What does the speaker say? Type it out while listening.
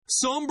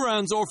Some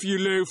brands offer you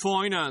low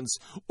finance,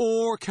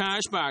 or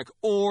cashback,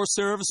 or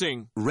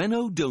servicing.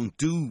 Renault don't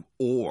do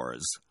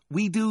ors.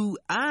 We do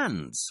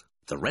ands.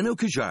 The Renault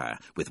Kadjar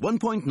with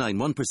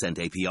 1.91%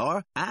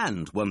 APR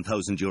and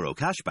 €1,000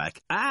 cashback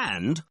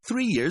and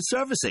 3 years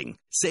servicing,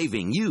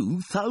 saving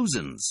you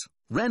thousands.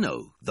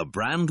 Renault, the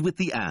brand with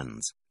the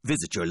ands.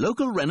 Visit your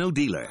local Renault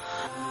dealer.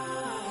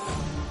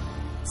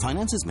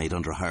 Finance is made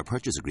under a hire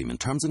purchase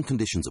agreement. Terms and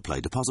conditions apply.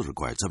 Deposit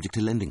required subject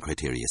to lending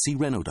criteria. See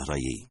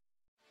Renault.ie.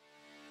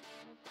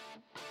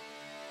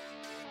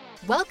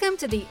 Welcome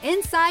to the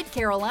Inside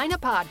Carolina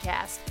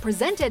podcast,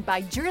 presented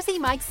by Jersey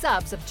Mike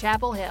Subs of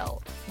Chapel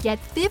Hill. Get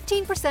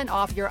 15%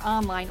 off your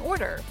online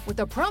order with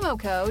the promo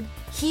code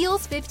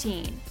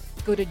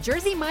HEELS15. Go to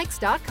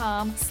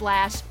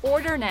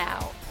jerseymikes.com/order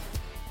now.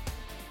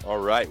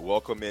 All right,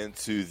 welcome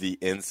into the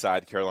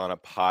Inside Carolina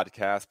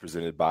podcast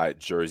presented by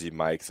Jersey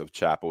Mike's of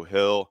Chapel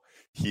Hill.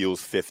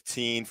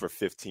 HEELS15 for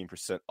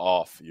 15%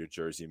 off your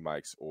Jersey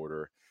Mike's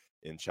order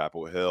in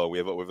Chapel Hill. We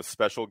have a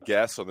special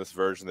guest on this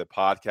version of the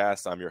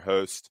podcast. I'm your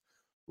host,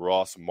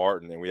 Ross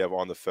Martin, and we have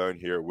on the phone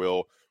here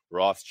Will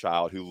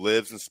Rothschild, who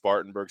lives in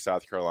Spartanburg,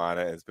 South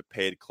Carolina, and has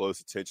paid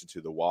close attention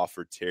to the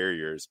Wofford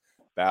Terriers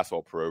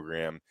basketball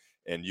program.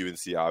 And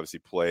UNC obviously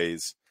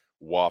plays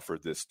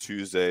Wofford this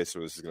Tuesday, so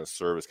this is going to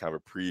serve as kind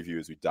of a preview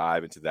as we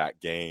dive into that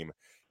game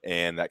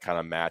and that kind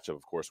of matchup.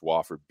 Of course,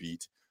 Wofford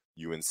beat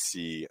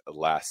UNC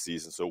last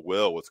season. So,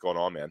 Will, what's going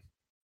on, man?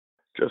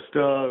 Just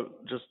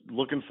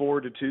looking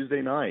forward to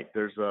Tuesday night.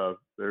 There's a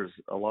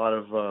lot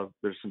of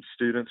there's some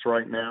students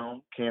right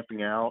now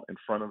camping out in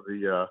front of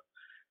the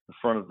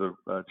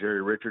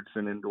Jerry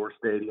Richardson Indoor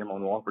Stadium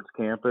on Wofford's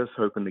campus,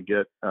 hoping to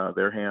get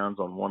their hands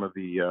on one of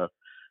the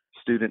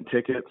student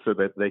tickets so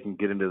that they can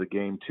get into the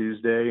game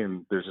Tuesday.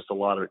 And there's just a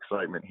lot of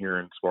excitement here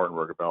in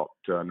Spartanburg about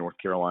North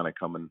Carolina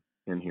coming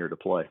in here to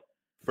play.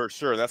 For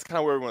sure. That's kind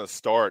of where we want to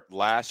start.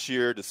 Last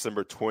year,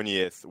 December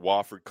 20th,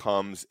 Wofford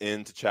comes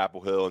into Chapel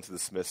Hill, into the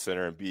Smith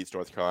Center, and beats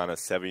North Carolina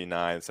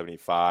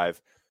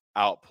 79-75.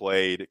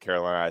 Outplayed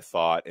Carolina, I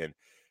thought, and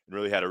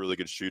really had a really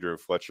good shooter in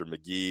Fletcher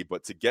McGee.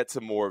 But to get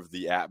to more of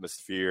the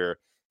atmosphere,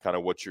 kind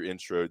of what's your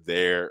intro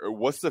there, or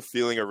what's the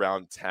feeling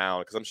around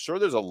town? Because I'm sure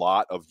there's a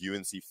lot of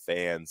UNC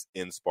fans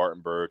in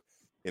Spartanburg,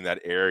 in that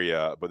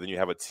area, but then you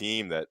have a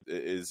team that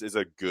is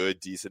a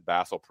good, decent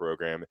basketball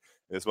program.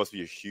 And this must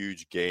be a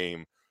huge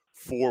game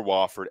for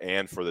Wofford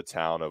and for the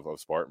town of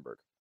Spartanburg.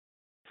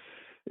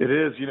 It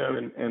is,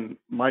 and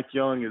Mike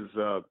Young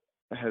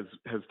has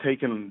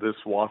taken this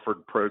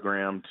Wofford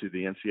program to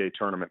the NCAA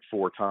tournament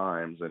 4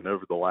 times, and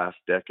over the last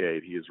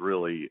decade, he has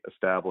really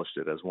established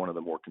it as one of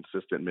the more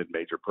consistent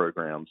mid-major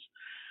programs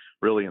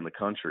really in the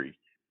country.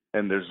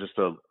 And there's just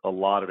a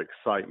lot of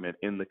excitement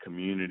in the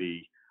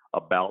community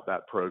about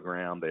that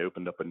program. They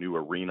opened up a new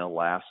arena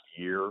last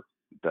year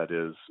that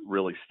is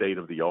really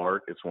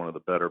state-of-the-art. It's one of the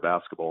better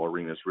basketball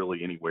arenas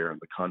really anywhere in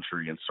the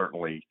country, and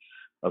certainly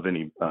of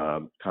any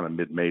kind of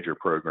mid-major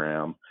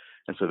program.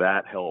 And so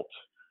that helped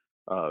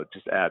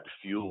just add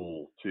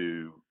fuel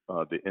to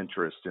the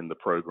interest in the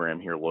program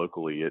here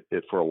locally.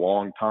 It for a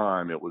long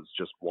time, it was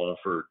just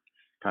Wofford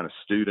kind of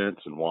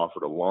students and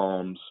Wofford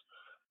alums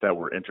that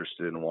were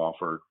interested in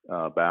Wofford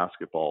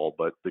basketball,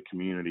 but the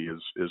community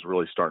is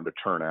really starting to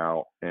turn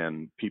out,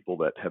 and people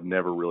that have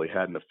never really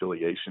had an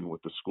affiliation with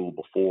the school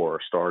before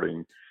are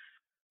starting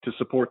to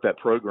support that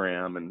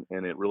program, and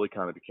it really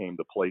kind of became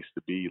the place to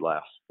be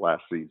last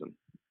season.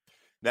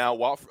 Now,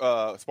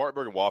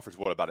 Spartanburg and Wofford's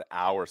about an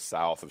hour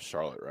south of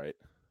Charlotte, right?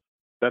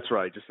 That's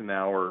right, just an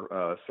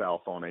hour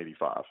south on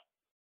 85. Of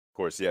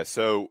course, yeah.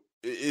 So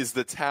is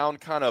the town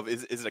kind of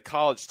is it a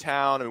college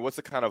town? I mean, what's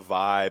the kind of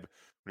vibe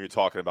when you're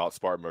talking about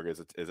Spartanburg as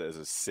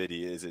a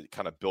city? Is it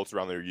kind of built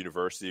around their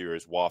university, or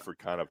is Wofford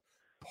kind of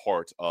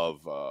part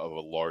of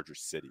a larger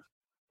city?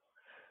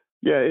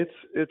 Yeah,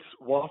 it's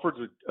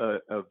Wofford's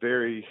a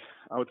very,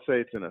 I would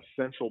say it's an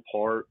essential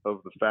part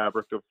of the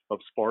fabric of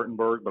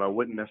Spartanburg, but I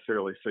wouldn't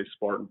necessarily say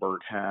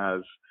Spartanburg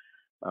has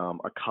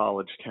a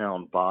college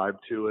town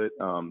vibe to it.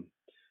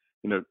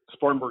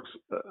 Spartanburg's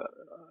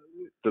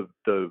the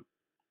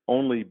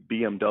only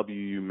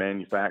BMW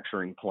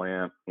manufacturing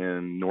plant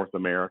in North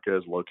America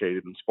is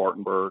located in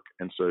Spartanburg.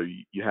 And so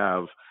you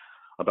have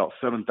about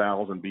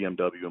 7,000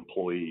 BMW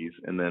employees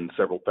and then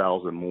several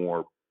thousand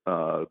more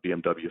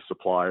BMW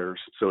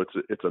suppliers. So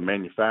it's a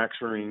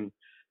manufacturing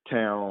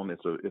town.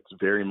 It's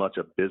very much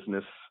a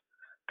business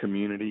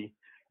community.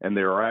 And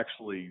there are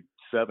actually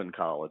 7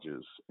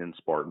 colleges in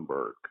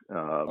Spartanburg.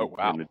 Oh,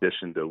 wow. In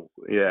addition to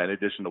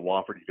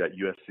Wofford, you've got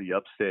USC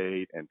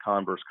Upstate and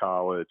Converse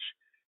College,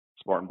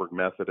 Spartanburg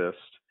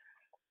Methodist,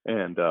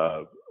 and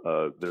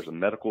there's a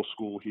medical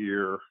school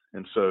here.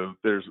 And so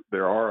there's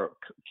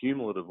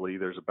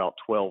about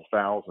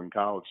 12,000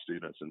 college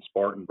students in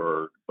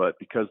Spartanburg, but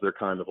because they're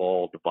kind of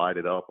all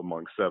divided up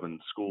among 7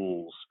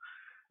 schools,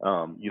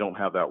 you don't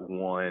have that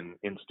one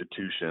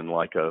institution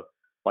like a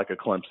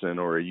Clemson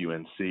or a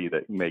UNC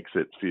that makes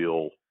it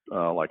feel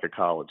like a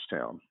college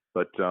town.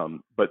 But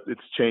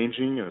it's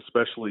changing, and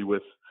especially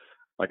with,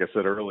 like I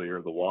said earlier,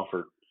 the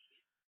Wofford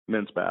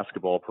men's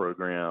basketball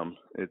program.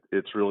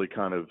 It's really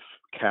kind of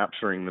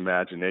capturing the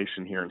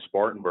imagination here in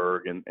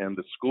Spartanburg, and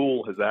the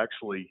school has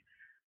actually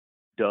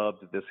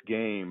dubbed this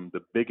game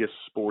the biggest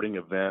sporting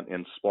event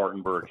in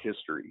Spartanburg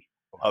history.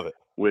 Love it.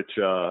 Which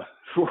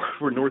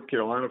for North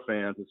Carolina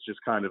fans, it's just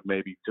kind of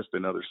maybe just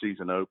another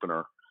season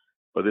opener.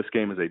 But this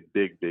game is a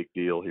big, big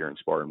deal here in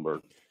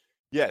Spartanburg.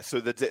 Yeah, so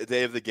the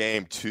day of the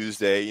game,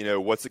 Tuesday,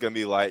 what's it going to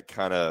be like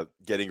kind of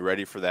getting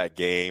ready for that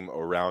game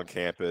around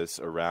campus,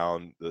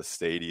 around the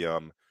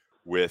stadium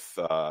with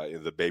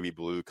the baby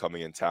blue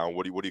coming in town?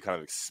 What do you kind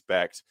of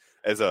expect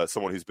as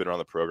someone who's been around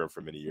the program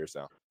for many years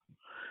now?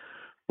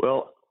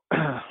 Well,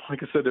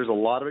 like I said, there's a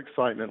lot of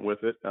excitement with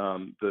it.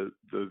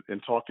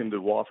 In talking to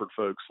Wofford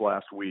folks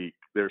last week,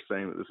 they're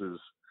saying that this is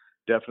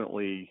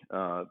definitely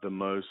the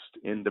most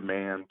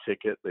in-demand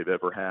ticket they've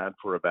ever had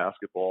for a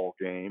basketball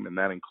game, and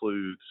that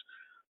includes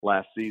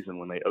last season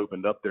when they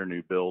opened up their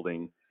new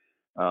building.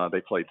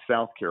 They played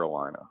South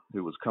Carolina,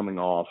 who was coming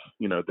off,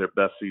 their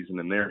best season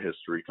in their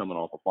history, coming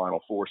off a Final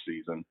Four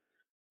season.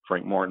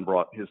 Frank Martin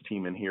brought his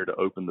team in here to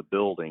open the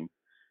building.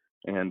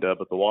 And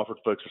but the Wofford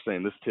folks are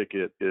saying this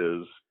ticket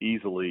is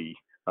easily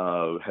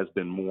has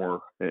been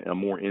a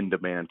more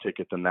in-demand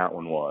ticket than that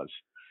one was.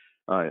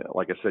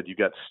 Like I said, you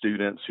got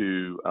students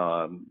who,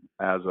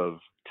 as of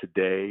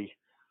today,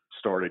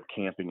 started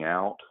camping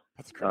out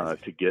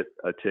to get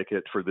a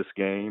ticket for this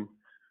game.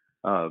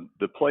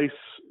 The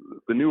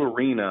new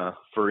arena,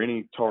 for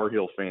any Tar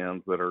Heel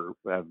fans that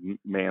have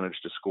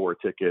managed to score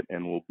a ticket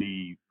and will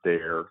be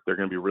there, they're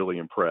going to be really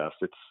impressed.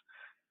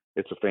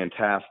 It's a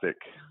fantastic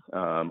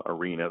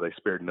arena. They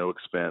spared no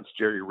expense.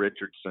 Jerry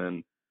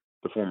Richardson,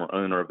 the former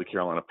owner of the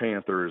Carolina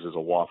Panthers, is a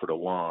Wofford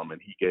alum,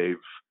 and he gave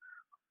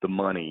the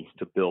money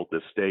to build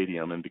this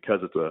stadium. And because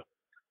it's a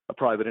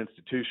private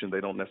institution,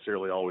 they don't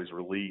necessarily always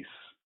release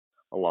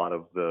a lot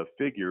of the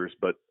figures,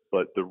 but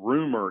the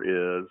rumor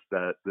is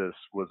that this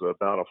was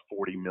about a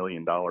 $40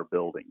 million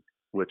building,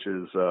 which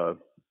is a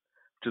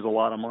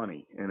lot of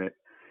money, and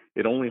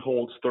it only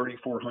holds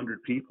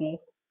 3,400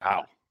 people.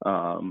 Wow.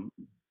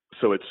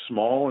 So it's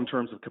small in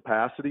terms of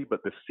capacity,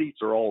 but the seats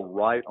are all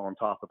right on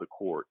top of the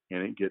court,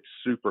 and it gets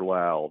super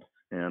loud.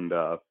 And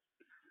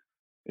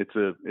it's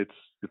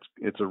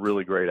a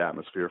really great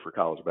atmosphere for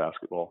college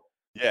basketball.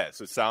 Yeah,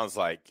 so it sounds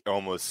like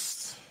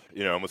almost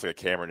like a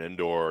Cameron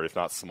Indoor, if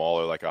not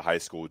smaller, like a high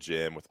school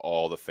gym with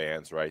all the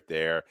fans right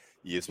there.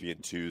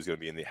 ESPN2 is going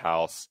to be in the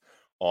house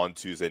on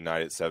Tuesday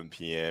night at 7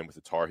 p.m. with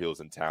the Tar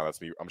Heels in town.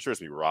 I'm sure it's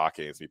going to be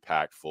rocking. It's going to be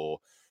packed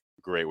full.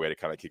 Great way to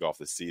kind of kick off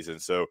the season.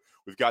 So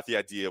we've got the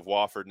idea of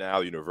Wofford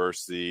now,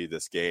 University,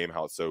 this game,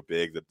 how it's so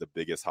big, the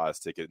biggest,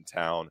 hottest ticket in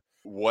town.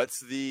 What's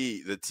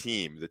the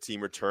team? The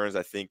team returns,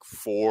 I think,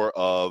 4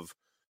 of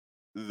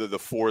the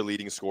 4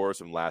 leading scorers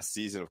from last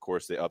season. Of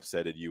course, they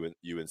upsetted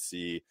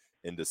UNC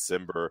in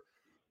December.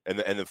 And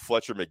then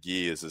Fletcher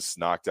McGee is this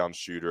knockdown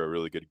shooter, a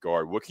really good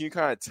guard. What can you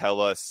kind of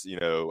tell us,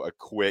 a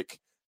quick,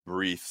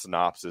 brief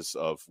synopsis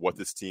of what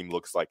this team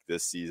looks like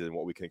this season,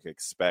 what we can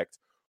expect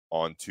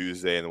on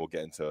Tuesday, and then we'll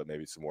get into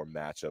maybe some more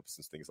matchups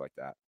and things like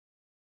that.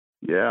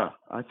 Yeah,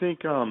 I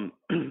think,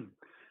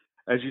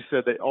 as you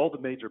said, all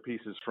the major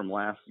pieces from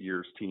last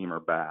year's team are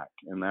back,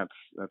 and that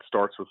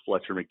starts with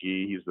Fletcher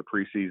McGee. He's the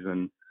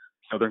preseason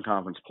Southern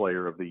Conference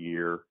Player of the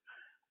Year,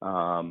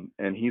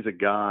 and he's a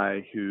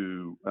guy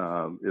who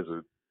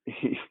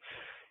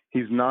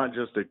he's not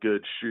just a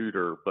good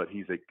shooter, but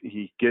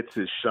he gets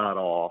his shot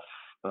off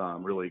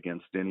really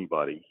against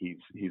anybody.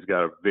 He's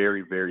got a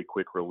very, very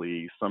quick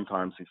release.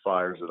 Sometimes he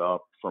fires it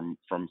up from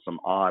some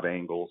odd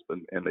angles,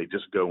 and they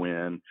just go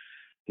in.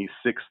 He's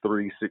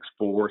 6'3",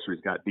 6'4", so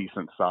he's got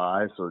decent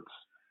size. So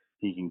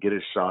he can get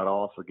his shot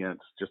off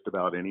against just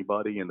about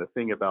anybody. And the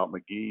thing about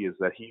McGee is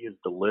that he has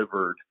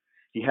delivered.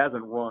 He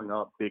hasn't rung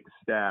up big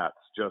stats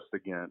just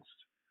against,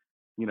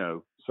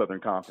 Southern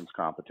Conference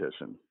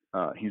competition.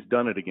 He's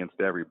done it against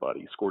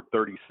everybody. He scored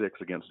 36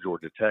 against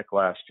Georgia Tech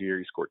last year.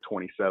 He scored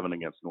 27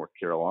 against North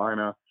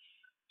Carolina.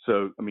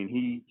 So, I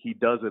mean, he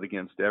does it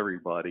against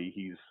everybody.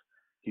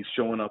 He's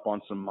showing up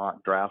on some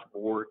mock draft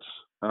boards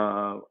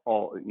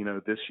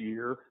this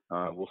year.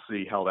 We'll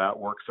see how that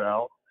works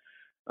out.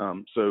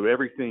 So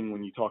everything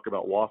when you talk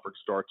about Wofford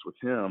starts with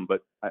him.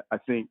 But I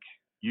think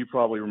you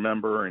probably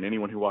remember, and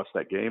anyone who watched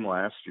that game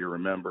last year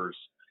remembers,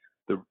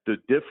 the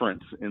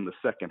difference in the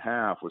second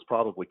half was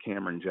probably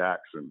Cameron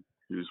Jackson,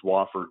 who's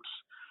Wofford's.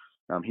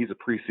 He's a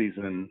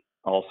preseason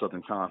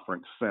All-Southern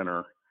Conference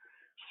center,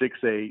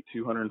 6'8",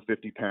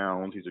 250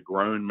 pounds. He's a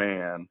grown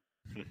man.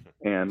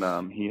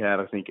 And he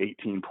had, I think,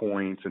 18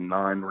 points and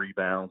 9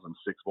 rebounds and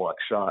 6 block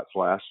shots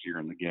last year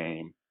in the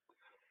game.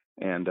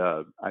 And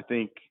I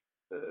think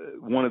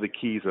one of the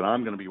keys that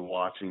I'm going to be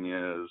watching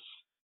is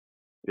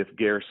if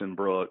Garrison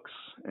Brooks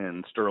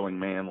and Sterling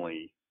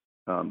Manley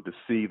to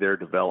see their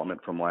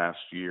development from last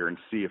year and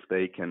see if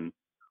they can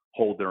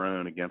hold their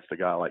own against a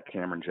guy like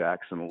Cameron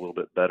Jackson a little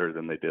bit better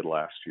than they did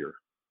last year.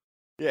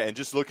 Yeah, and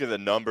just looking at the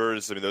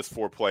numbers, I mean, those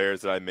 4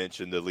 players that I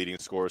mentioned, the leading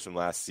scorers from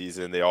last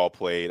season, they all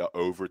played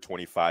over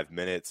 25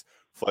 minutes.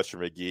 Fletcher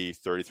McGee,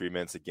 33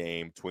 minutes a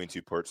game,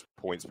 22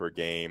 points per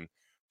game,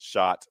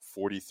 shot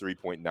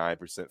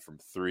 43.9% from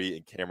three.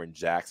 And Cameron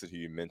Jackson, who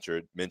you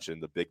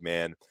mentioned, the big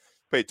man,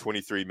 played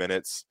 23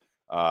 minutes,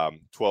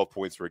 12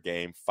 points per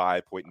game,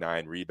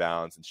 5.9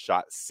 rebounds, and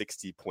shot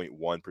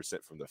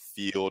 60.1% from the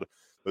field.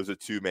 Those are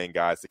two main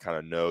guys to kind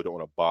of know. Don't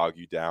want to bog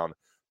you down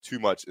too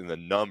much in the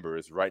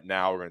numbers. Right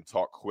now, we're going to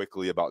talk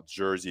quickly about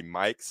Jersey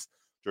Mike's.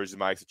 Jersey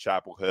Mike's at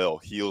Chapel Hill.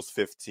 Heels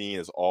 15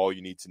 is all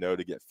you need to know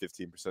to get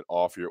 15%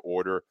 off your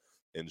order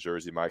in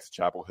Jersey Mike's at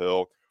Chapel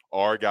Hill.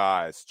 Our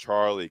guys,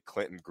 Charlie,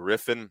 Clinton,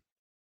 Griffin,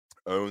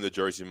 own the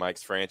Jersey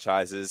Mike's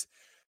franchises,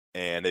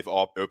 and they've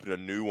all opened a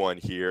new one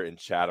here in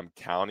Chatham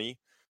County.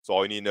 So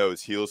all you need to know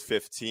is Heels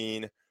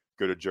 15.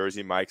 Go to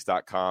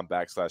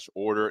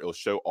jerseymikes.com/order. It'll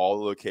show all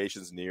the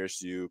locations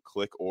nearest you.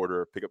 Click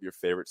order, pick up your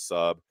favorite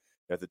sub.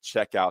 At the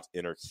checkout,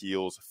 enter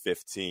Heels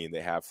 15.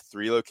 They have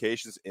 3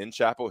 locations in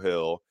Chapel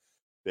Hill.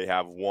 They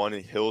have one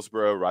in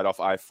Hillsborough right off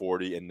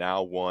I-40, and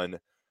now one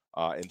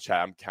in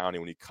Chatham County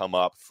when you come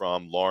up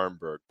from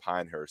Laurinburg,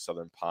 Pinehurst,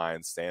 Southern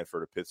Pines,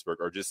 Stanford, or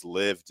Pittsburgh, or just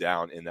live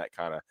down in that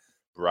kind of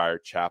Briar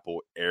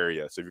Chapel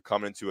area. So if you're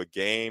coming into a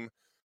game,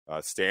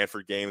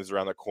 Stanford game is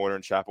around the corner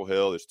in Chapel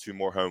Hill. There's 2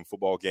 more home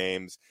football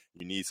games.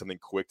 You need something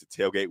quick to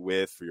tailgate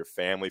with for your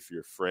family, for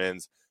your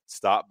friends.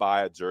 Stop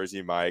by at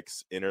Jersey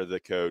Mike's, enter the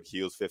code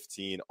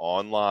HEELS15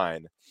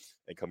 online,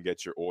 and come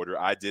get your order.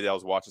 I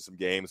was watching some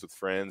games with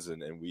friends,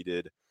 and we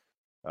did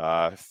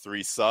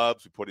 3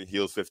 subs. We put in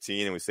Heels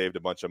 15, and we saved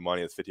a bunch of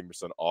money. It's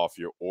 15% off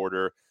your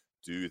order.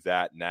 Do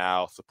that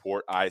now.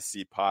 Support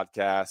IC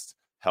Podcast.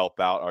 Help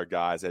out our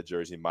guys at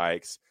Jersey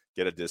Mike's.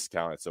 Get a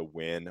discount. It's a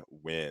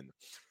win-win.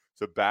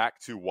 So back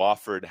to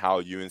Wofford, how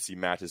UNC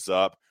matches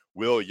up.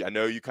 Will, I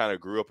know you kind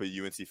of grew up a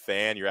UNC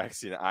fan. You're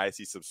actually an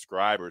IC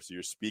subscriber, so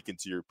you're speaking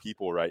to your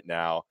people right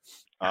now.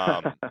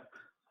 UNC,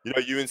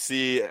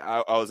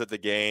 I was at the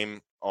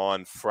game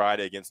on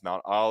Friday against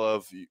Mount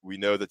Olive. We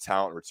know the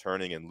talent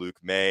returning in Luke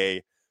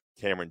May,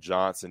 Cameron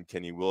Johnson,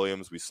 Kenny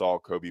Williams. We saw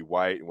Kobe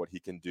White and what he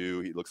can do.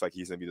 He looks like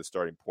he's going to be the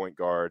starting point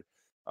guard.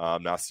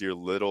 Nasir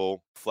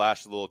Little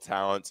flashed a little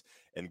talent,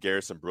 and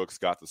Garrison Brooks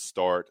got the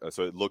start.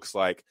 So it looks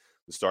like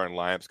the starting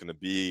lineup is going to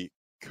be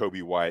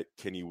Kobe White,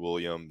 Kenny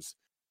Williams,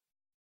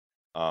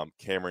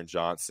 Cameron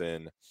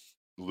Johnson,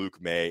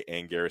 Luke May,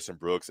 and Garrison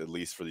Brooks, at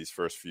least for these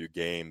first few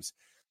games.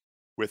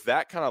 With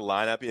that kind of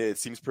lineup, it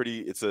seems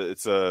pretty. It's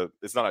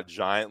not a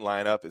giant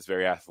lineup. It's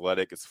very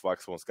athletic. It's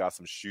flexible. It's got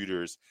some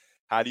shooters.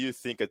 How do you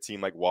think a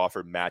team like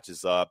Wofford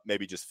matches up,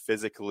 maybe just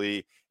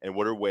physically, and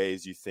what are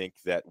ways you think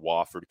that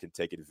Wofford can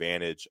take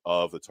advantage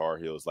of the Tar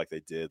Heels like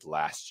they did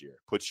last year?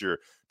 Put your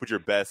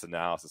best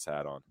analysis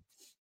hat on.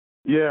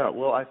 Yeah,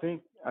 well, I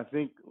think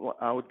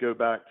I would go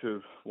back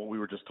to what we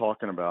were just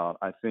talking about.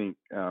 I think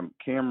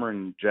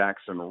Cameron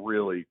Jackson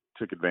really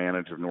took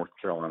advantage of North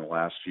Carolina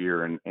last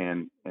year, and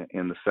in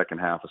the second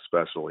half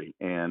especially.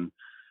 And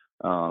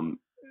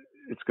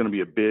it's going to be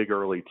a big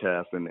early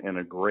test and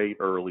a great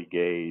early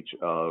gauge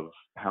of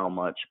how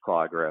much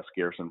progress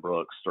Garrison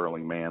Brooks,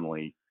 Sterling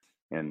Manley,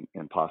 and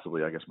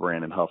possibly, I guess,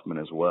 Brandon Huffman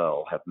as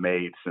well have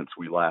made since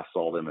we last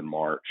saw them in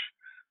March.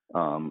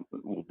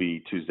 Will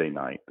be Tuesday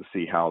night to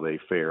see how they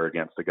fare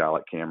against a guy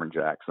like Cameron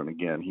Jackson.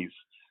 Again, he's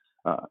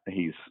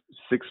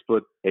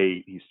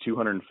 6'8", he's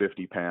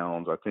 250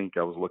 pounds. I think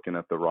I was looking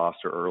at the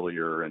roster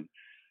earlier, and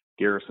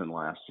Garrison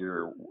last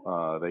year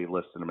they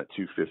listed him at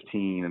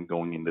 215, and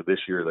going into this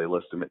year they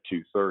listed him at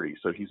 230.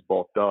 So he's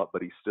bulked up,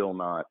 but he's still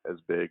not as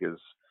big as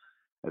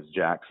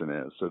Jackson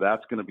is. So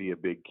that's going to be a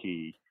big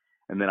key.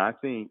 And then I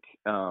think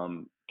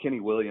Kenny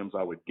Williams,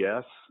 I would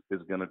guess,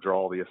 is going to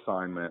draw the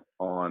assignment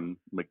on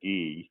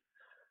McGee.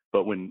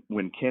 But when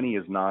Kenny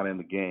is not in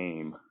the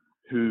game,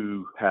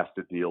 who has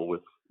to deal with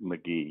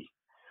McGee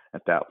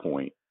at that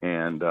point?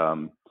 And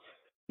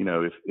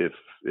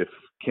if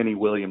Kenny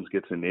Williams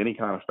gets into any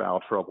kind of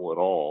foul trouble at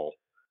all,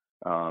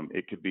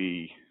 it could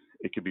be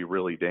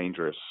really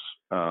dangerous.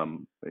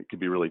 It could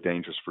be really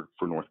dangerous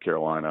for North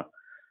Carolina.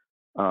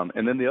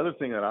 And then the other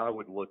thing that I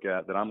would look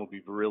at that I'm going to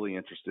be really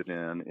interested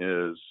in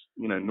is,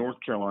 North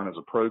Carolina as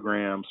a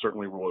program,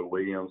 certainly Roy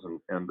Williams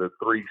and the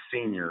 3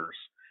 seniors,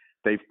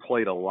 they've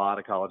played a lot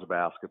of college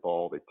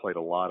basketball. They've played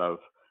a lot of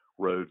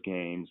road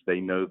games. They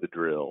know the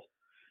drill.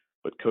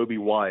 But Kobe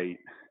White,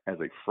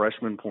 as a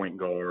freshman point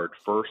guard,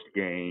 first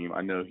game,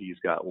 I know he's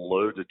got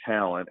loads of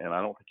talent, and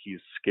I don't think he's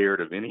scared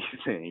of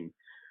anything.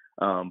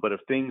 But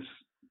if things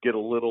get a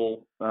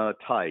little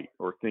tight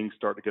or things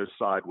start to go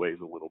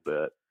sideways a little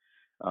bit,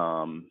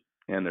 and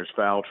there's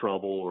foul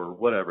trouble or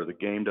whatever, the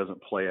game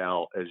doesn't play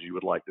out as you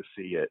would like to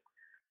see it,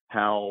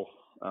 how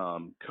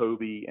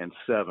Kobe and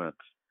Seventh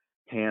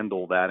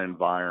handle that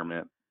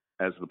environment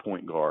as the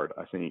point guard,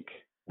 I think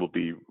will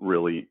be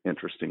really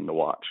interesting to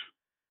watch.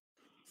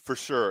 For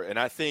sure. And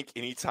I think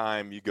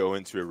anytime you go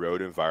into a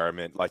road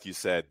environment, like you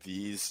said,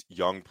 these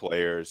young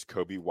players,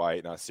 Kobe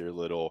White, Nasir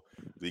Little,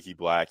 Leaky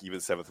Black, even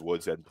Seventh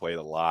Woods hadn't played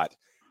a lot.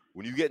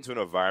 When you get into an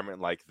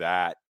environment like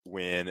that,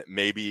 when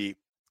maybe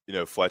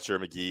Fletcher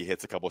McGee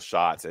hits a couple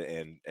shots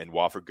and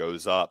Wofford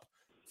goes up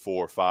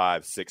 4,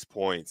 5, 6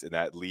 points and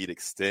that lead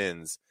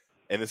extends,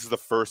 and this is the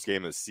first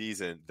game of the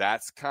season,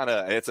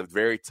 it's a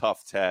very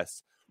tough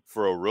test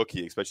for a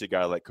rookie, especially a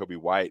guy like Kobe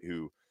White,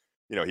 who,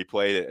 he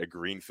played at a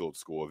Greenfield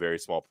school, a very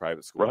small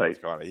private school. Right.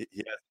 He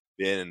hasn't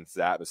been in this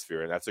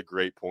atmosphere, and that's a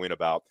great point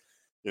about,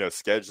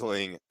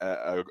 scheduling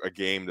a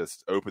game to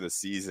open the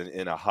season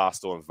in a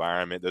hostile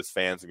environment. Those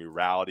fans can be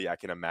rowdy. I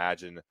can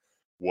imagine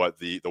what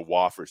the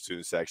Wofford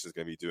student section is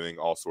going to be doing,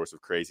 all sorts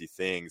of crazy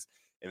things.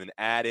 And then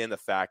add in the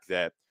fact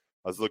that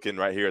I was looking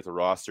right here at the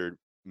roster.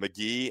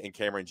 McGee and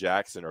Cameron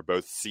Jackson are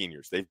both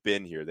seniors. They've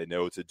been here. They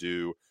know what to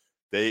do.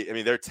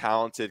 They're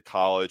talented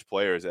college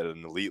players at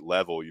an elite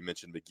level. You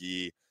mentioned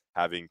McGee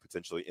having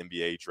potentially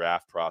NBA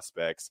draft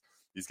prospects.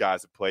 These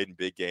guys have played in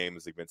big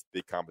games against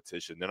big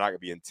competition. They're not going to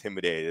be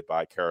intimidated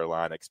by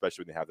Carolina,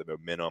 especially when they have the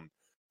momentum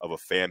of a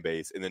fan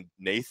base. And then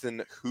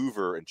Nathan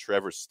Hoover and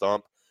Trevor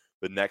Stump,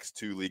 the next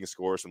two leading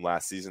scorers from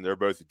last season, they're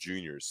both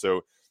juniors.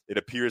 So it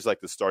appears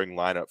like the starting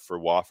lineup for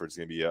Wofford is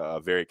going to be a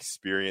very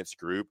experienced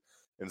group.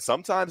 And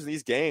sometimes in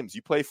these games,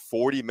 you play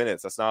 40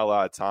 minutes. That's not a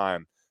lot of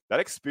time. That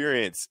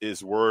experience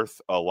is worth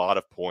a lot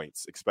of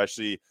points,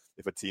 especially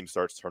if a team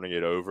starts turning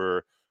it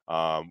over.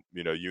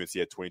 UNC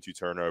had 22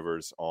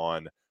 turnovers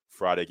on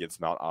Friday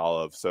against Mount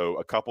Olive. So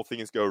a couple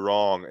things go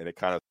wrong, and it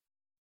kind of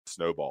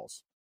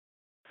snowballs.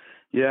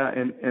 Yeah,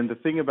 and the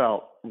thing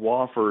about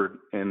Wofford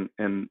and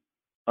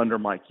under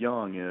Mike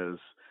Young is,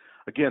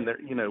 again,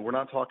 we're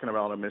not talking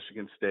about a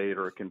Michigan State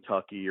or a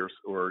Kentucky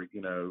or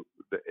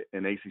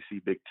an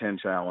ACC Big Ten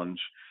challenge.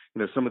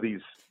 Some of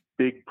these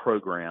big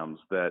programs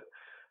that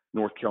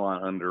North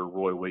Carolina under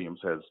Roy Williams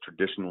has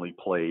traditionally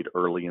played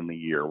early in the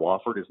year.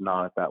 Wofford is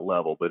not at that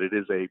level, but it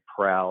is a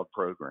proud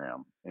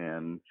program,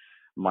 and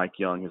Mike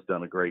Young has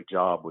done a great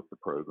job with the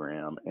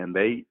program. And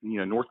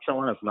North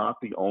Carolina is not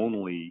the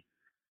only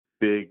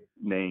big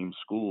name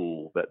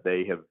school that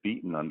they have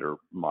beaten under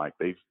Mike.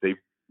 They've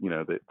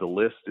the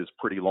list is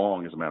pretty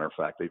long, as a matter of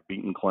fact. They've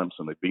beaten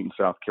Clemson, they've beaten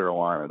South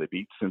Carolina, they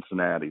beat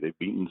Cincinnati, they've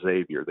beaten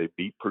Xavier, they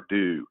beat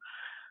Purdue,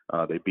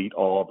 they beat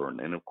Auburn.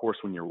 And of course,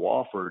 when you're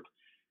Wofford,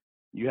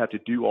 you have to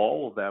do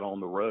all of that on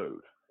the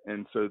road.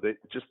 And so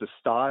just the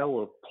style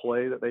of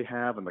play that they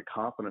have and the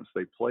confidence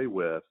they play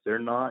with, they're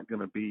not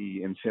going to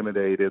be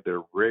intimidated.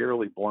 They're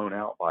rarely blown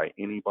out by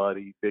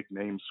anybody, big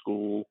name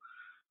schools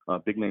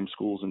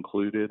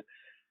included.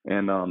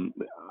 And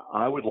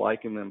I would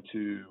liken them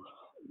to,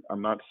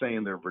 I'm not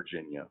saying they're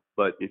Virginia,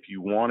 but if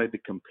you wanted to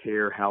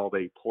compare how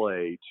they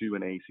play to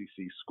an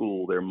ACC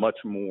school, they're much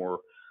more,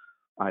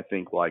 I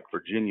think, like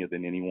Virginia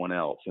than anyone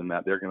else, in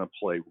that they're going to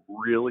play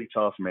really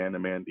tough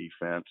man-to-man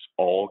defense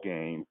all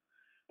game.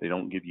 They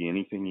don't give you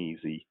anything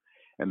easy,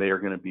 and they are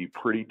going to be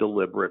pretty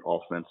deliberate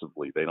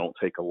offensively. They don't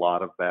take a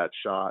lot of bad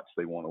shots.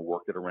 They want to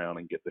work it around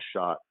and get the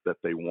shot that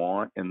they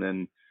want, and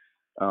then,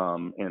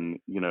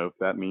 if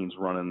that means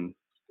running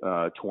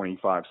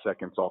 25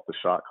 seconds off the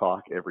shot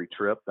clock every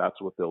trip,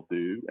 that's what they'll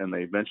do, and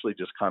they eventually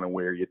just kind of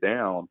wear you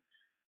down.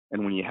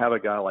 And when you have a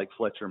guy like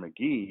Fletcher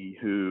McGee,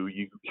 who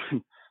you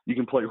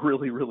can play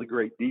really, really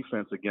great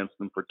defense against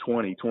them for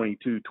 20,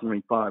 22,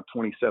 25,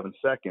 27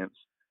 seconds,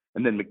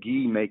 and then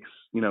McGee makes,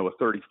 a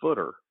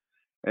 30-footer,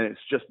 and it's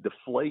just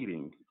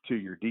deflating to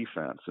your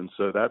defense. And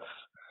so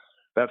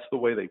that's the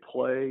way they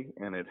play,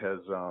 and it has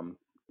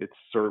it's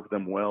served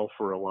them well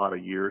for a lot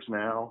of years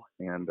now,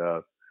 and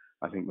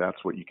I think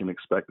that's what you can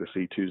expect to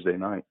see Tuesday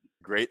night.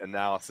 Great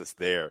analysis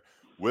there.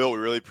 Will, we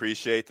really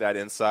appreciate that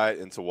insight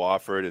into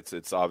Wofford.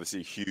 It's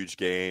obviously a huge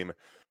game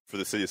for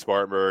the city of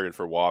Spartanburg and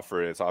for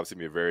Wofford. It's obviously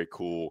going to be a very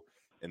cool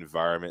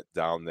environment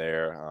down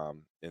there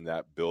in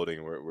that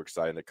building. We're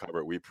excited to cover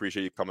it. We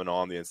appreciate you coming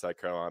on the Inside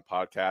Carolina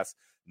podcast.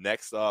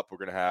 Next up, we're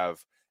going to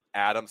have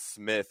Adam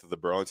Smith of the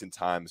Burlington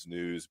Times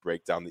News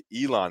break down the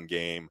Elon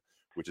game,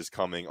 which is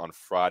coming on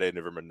Friday,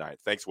 November 9th.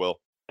 Thanks, Will.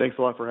 Thanks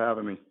a lot for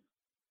having me.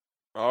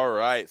 All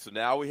right, so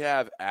now we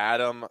have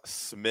Adam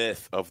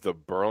Smith of the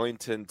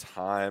Burlington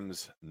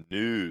Times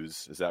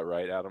News. Is that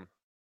right, Adam?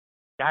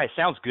 Yeah, it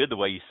sounds good the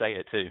way you say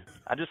it, too.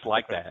 I just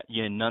like that.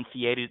 You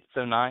enunciated it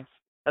so nice.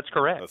 That's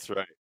correct. That's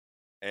right.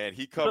 And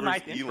he covers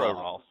nice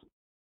Elon.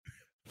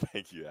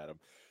 Thank you, Adam.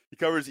 He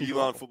covers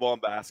Elon football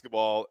and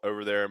basketball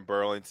over there in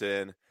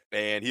Burlington.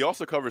 And he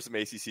also covers some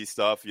ACC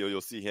stuff. You'll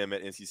see him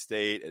at NC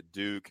State, at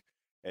Duke,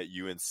 at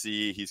UNC.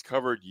 He's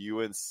covered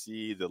UNC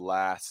the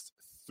last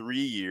 3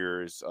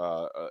 years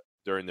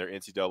during their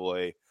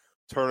NCAA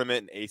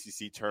tournament and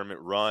ACC tournament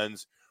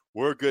runs.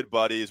 We're good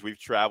buddies. We've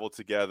traveled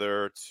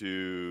together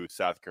to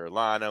South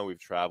Carolina. We've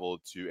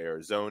traveled to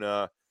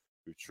Arizona.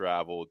 We've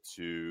traveled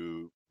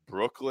to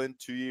Brooklyn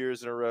 2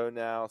 years in a row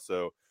now.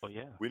 So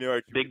we know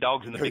our big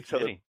dogs in the big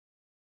city.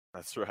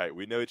 That's right.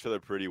 We know each other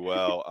pretty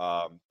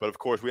well. But, of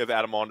course, we have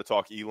Adam on to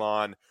talk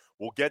Elon.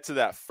 We'll get to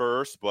that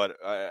first, but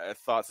I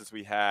thought since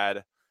we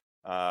had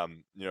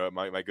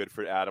my good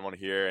friend Adam on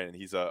here, and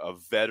he's a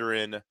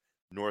veteran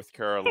North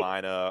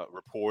Carolina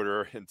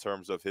reporter in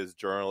terms of his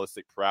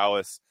journalistic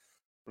prowess,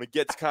 I'm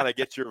going to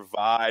get your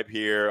vibe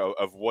here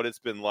of what it's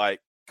been like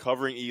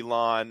covering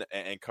Elon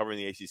and covering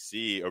the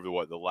ACC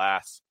over the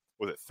last,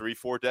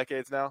 3-4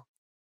 decades now?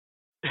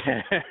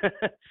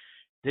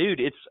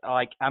 Dude, it's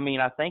like, I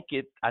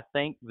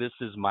think this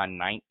is my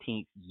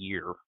 19th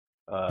year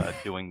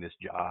doing this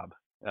job.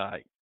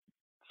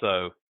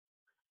 So,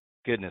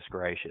 goodness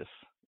gracious,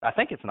 I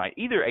think it's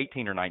either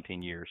 18 or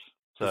 19 years.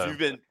 So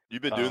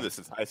you've been doing this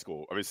since high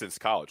school. I mean, since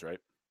college, right?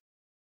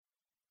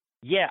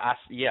 Yeah,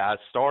 I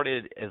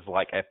started as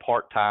like a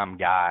part-time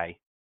guy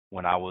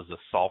when I was a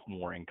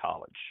sophomore in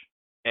college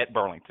at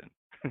Burlington.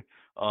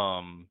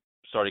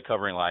 Started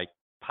covering like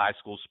high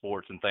school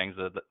sports and things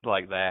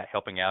like that,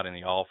 helping out in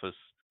the office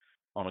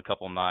on a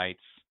couple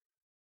nights,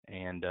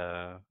 and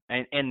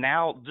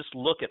now just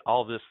look at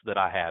all this that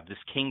I have, this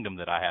kingdom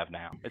that I have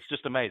now. It's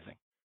just amazing.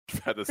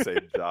 You've had the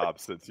same job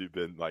since you've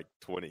been like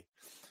 20.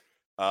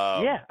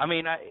 Yeah, I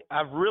mean,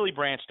 I've really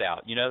branched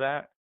out. You know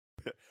that?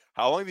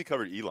 How long have you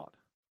covered Elon?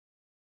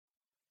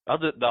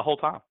 The whole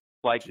time.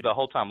 Like the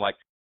whole time. Like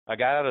I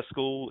got out of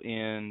school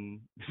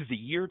in the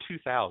year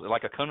 2000,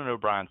 like a Conan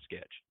O'Brien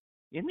sketch.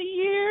 In the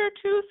year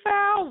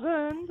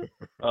 2000,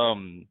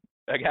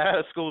 I got out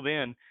of school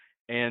then,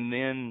 and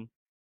then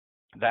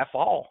that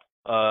fall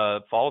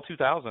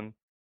 2000,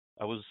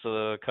 I was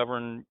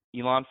covering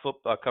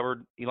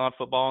covered Elon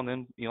football and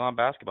then Elon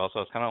basketball. So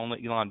I was kind of on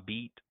the Elon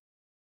beat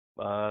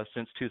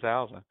since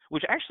 2000,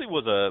 which actually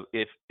was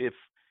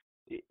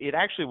it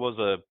actually was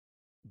a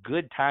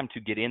good time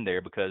to get in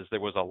there because there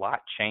was a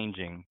lot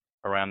changing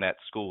around that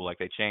school. Like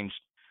they changed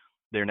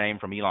their name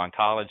from Elon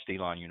College to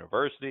Elon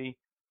University.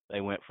 They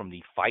went from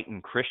the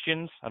Fighting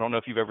Christians. I don't know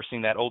if you've ever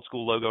seen that old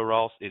school logo,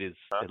 Ross. It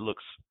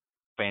looks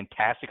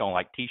fantastic on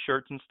like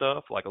T-shirts and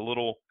stuff. Like a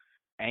little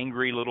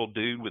angry little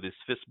dude with his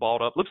fist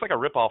balled up. Looks like a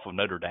ripoff of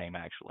Notre Dame,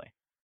 actually.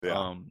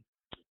 Yeah.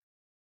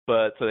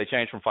 But so they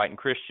changed from Fighting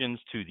Christians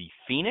to the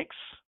Phoenix,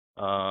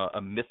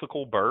 a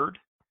mythical bird,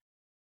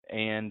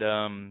 and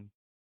they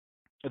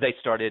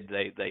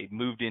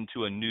moved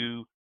into a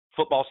new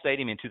football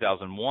stadium in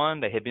 2001.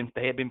 They had been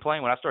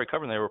playing when I started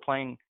covering. They were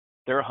playing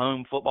their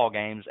home football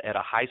games at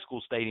a high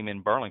school stadium in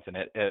Burlington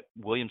at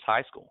Williams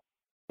High School.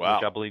 Wow.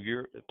 Which I believe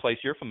a place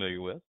you're familiar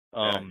with.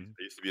 I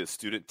used to be a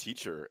student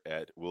teacher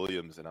at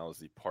Williams, and I was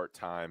the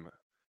part-time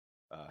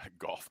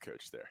golf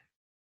coach there.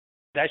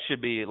 That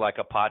should be like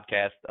a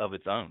podcast of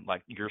its own,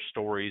 like your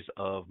stories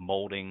of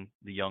molding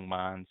the young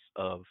minds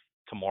of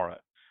tomorrow.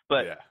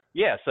 But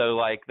yeah, so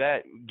like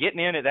that, getting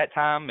in at that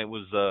time, it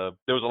was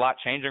there was a lot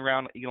changing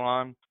around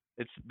Elon.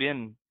 It's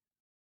been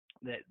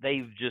that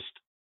they've just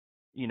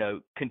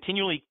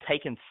continually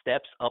taken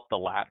steps up the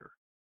ladder.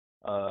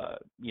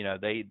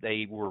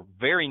 They were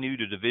very new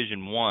to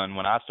Division I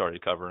when I started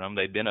covering them.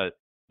 They'd been a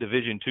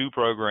Division II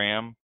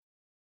program,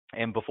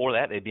 and before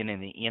that they'd been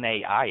in the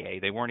NAIA.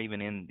 They weren't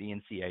even in the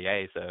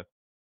NCAA, so it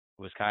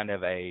was kind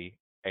of a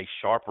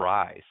sharp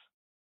rise.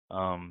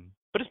 But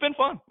it's been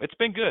fun. It's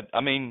been good.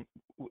 I mean,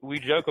 we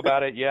joke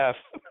about it. Yeah,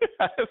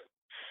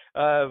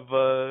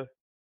 I've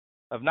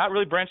not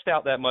really branched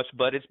out that much,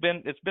 but it's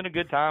been a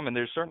good time, and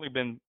there's certainly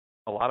been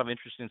a lot of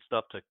interesting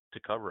stuff to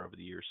cover over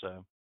the years.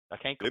 So I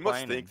can't complain. They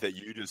must think that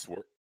you just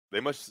work. They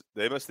must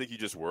think you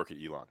just work at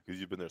Elon because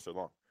you've been there so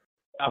long.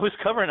 I was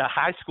covering a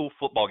high school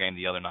football game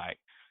the other night,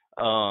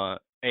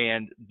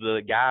 and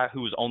the guy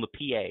who was on the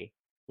PA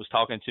was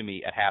talking to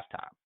me at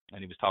halftime,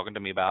 and he was talking to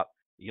me about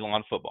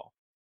Elon football,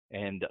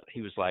 and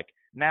he was like,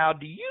 "Now,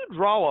 do you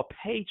draw a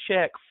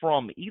paycheck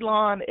from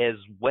Elon as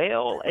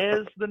well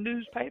as the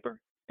newspaper?"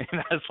 And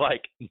I was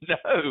like,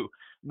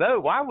 no,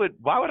 why would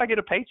I get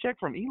a paycheck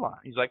from Elon?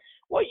 He's like,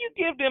 well, you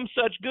give them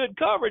such good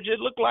coverage,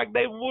 it looked like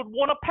they would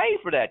want to pay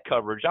for that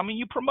coverage. I mean,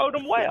 you promote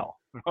them well.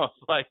 I was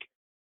like,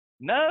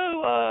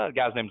 no, the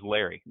guy's name's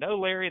Larry. No,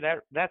 Larry,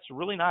 that's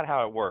really not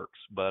how it works.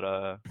 But,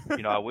 I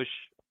wish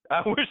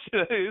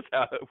it is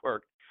how it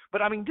worked.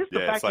 But, I mean, just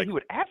the fact that he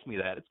would ask me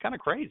that, it's kind of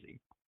crazy.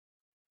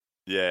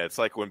 Yeah, it's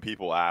like when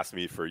people ask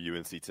me for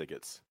UNC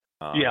tickets.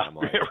 Yeah, I'm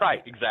like,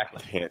 right,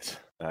 exactly.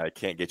 I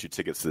can't get you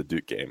tickets to the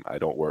Duke game. I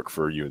don't work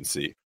for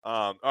UNC.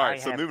 All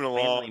right, so moving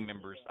along.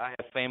 I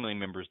have family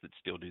members that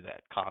still do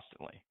that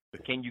constantly.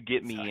 Can you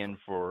get me in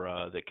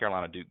for the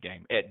Carolina Duke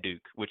game at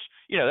Duke? Which,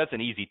 that's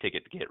an easy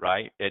ticket to get,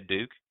 right? At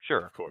Duke?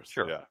 Sure. Of course.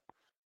 Sure. Yeah.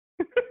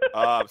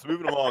 So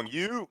moving along,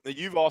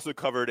 you've also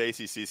covered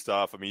ACC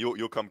stuff. I mean,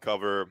 you'll come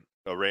cover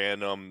a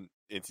random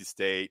NC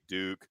State,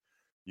 Duke,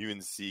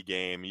 UNC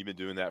game. You've been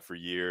doing that for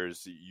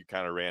years. You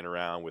kind of ran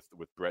around with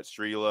Brett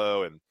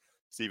Strelo and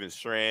Steven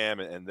Stram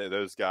and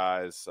those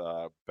guys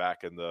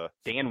back in the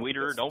Dan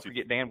Weeder. Don't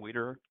forget Dan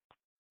Weeder.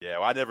 Yeah,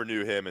 well, I never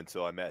knew him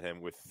until I met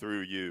him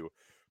through you.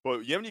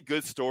 But you have any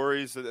good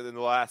stories in the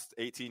last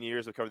 18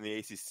 years of covering the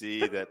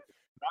ACC that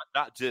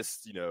not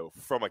just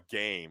from a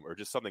game or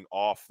just something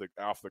off the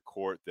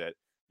court that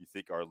you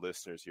think our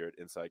listeners here at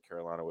Inside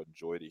Carolina would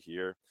enjoy to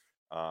hear?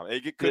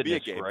 It could be a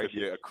game, it could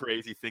be a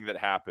crazy thing that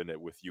happened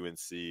with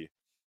UNC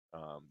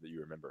that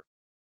you remember.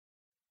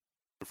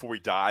 Before we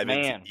dive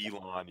into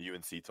Elon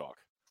UNC talk.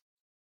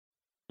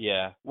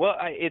 Yeah, well,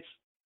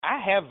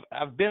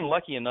 I've been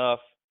lucky enough.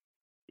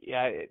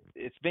 Yeah,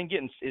 it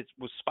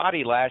was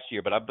spotty last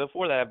year, but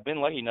before that, I've been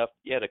lucky enough,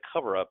 to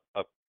cover up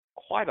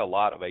quite a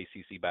lot of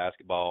ACC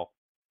basketball.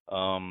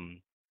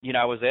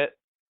 I was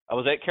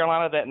at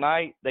Carolina that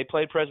night. They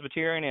played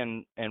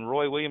Presbyterian, and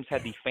Roy Williams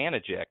had the fan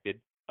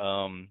ejected.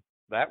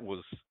 That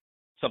was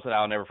something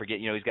I'll never forget.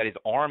 He's got his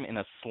arm in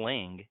a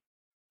sling,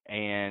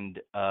 and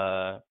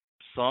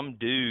some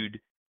dude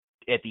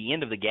at the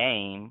end of the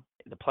game,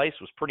 the place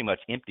was pretty much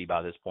empty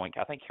by this point.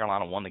 I think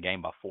Carolina won the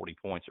game by 40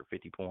 points or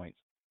 50 points.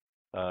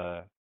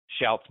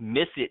 Shouts,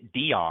 "Miss it,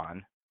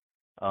 Dion,"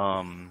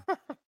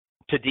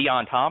 to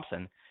Dion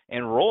Thompson.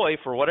 And Roy,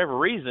 for whatever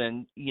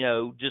reason,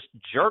 just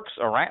jerks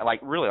around,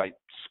 really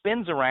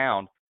spins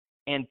around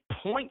and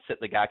points at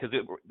the guy because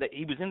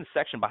he was in the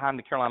section behind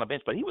the Carolina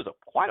bench, but he was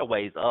quite a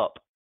ways up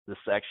the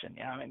section.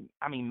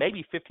 I mean,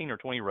 maybe 15 or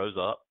 20 rows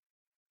up.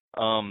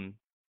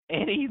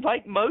 And he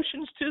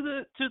motions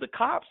to the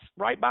cops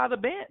right by the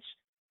bench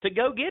to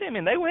go get him,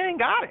 and they went and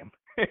got him.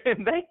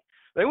 And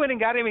they went and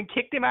got him and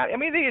kicked him out. I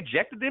mean, they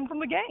ejected him from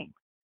the game.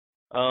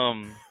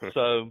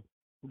 So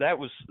that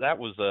was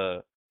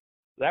a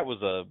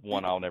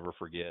one I'll never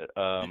forget.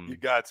 You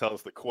gotta tell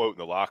us the quote in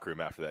the locker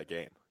room after that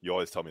game. You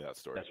always tell me that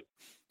story.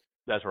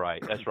 That's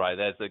right. I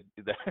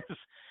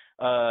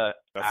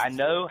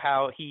know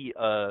how he's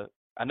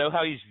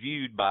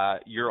viewed by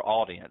your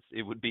audience.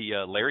 It would be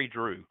Larry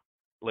Drew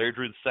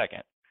II.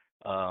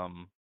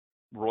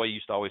 Roy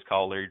used to always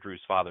call Larry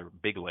Drew's father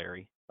Big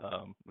Larry, which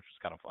was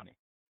kind of funny.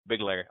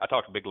 Big Larry. I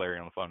talked to Big Larry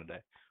on the phone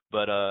today.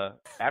 But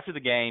after the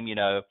game,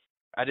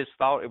 I just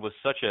thought it was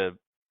such a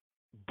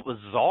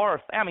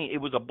bizarre I mean, it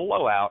was a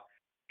blowout.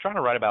 Trying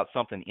to write about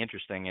something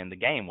interesting, and the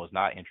game was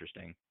not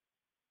interesting.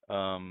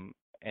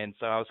 And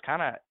so I was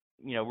kind of,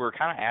 we were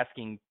kind of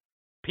asking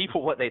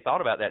people what they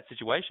thought about that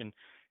situation.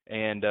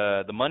 And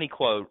the money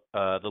quote,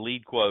 the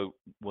lead quote,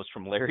 was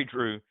from Larry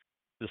Drew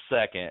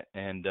II,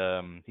 and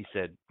he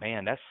said,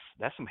 "Man, that's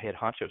some head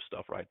honcho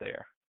stuff right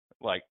there,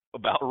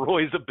 about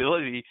Roy's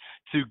ability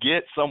to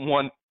get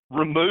someone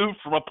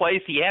removed from a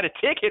place he had a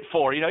ticket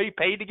for. He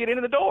paid to get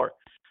into the door."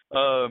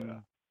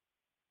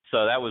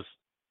 So that was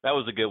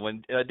a good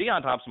one.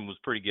 Dion Thompson was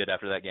pretty good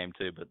after that game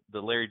too, but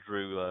the Larry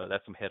Drew,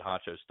 that's some head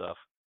honcho stuff,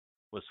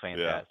 was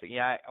fantastic.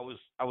 Yeah, I was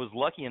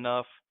lucky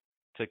enough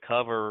to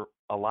cover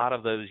a lot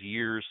of those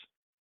years.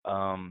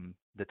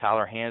 The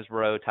Tyler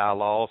Hansbrough, Ty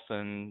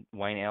Lawson,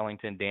 Wayne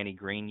Ellington, Danny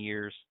Green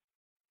years.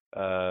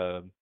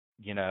 I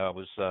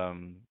was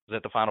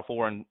at the Final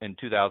Four in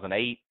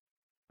 2008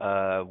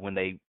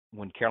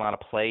 when Carolina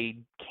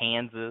played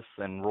Kansas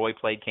and Roy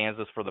played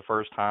Kansas for the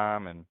first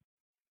time, and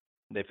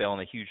they fell in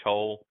a huge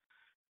hole.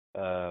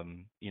 I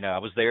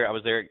was there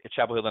at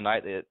Chapel Hill the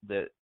night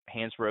that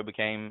Hansbrough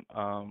became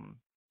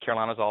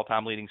Carolina's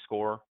all-time leading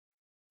scorer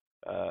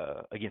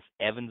against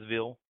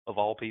Evansville, of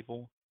all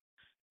people.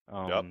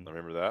 Yep, I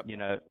remember that.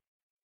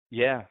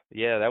 Yeah,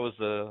 that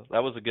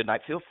was a good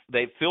night.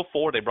 They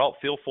brought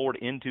Phil Ford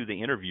into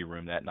the interview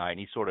room that night,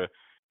 and it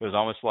was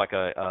almost like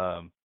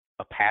a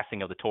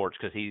passing of the torch,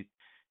 because he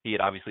had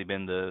obviously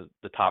been the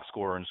top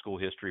scorer in school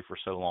history for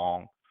so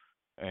long.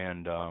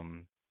 And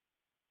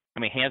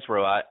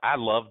Hansbrough, I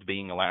loved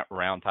being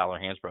around Tyler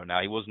Hansbrough.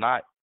 Now, he was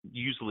not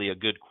usually a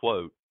good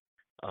quote.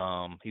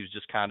 He was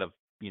just kind of,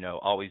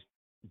 always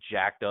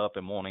jacked up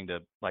and wanting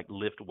to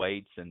lift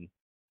weights and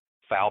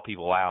foul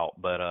people out.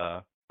 But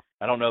I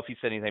don't know if he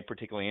said anything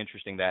particularly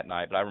interesting that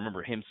night, but I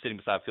remember him sitting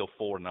beside Phil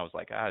Ford, and I was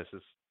like,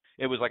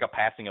 it was like a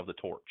passing of the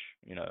torch,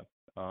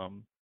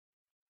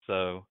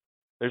 So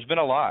there's been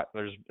a lot.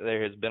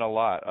 There has been a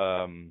lot.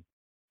 I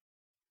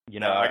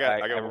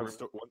got one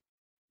story.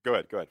 Go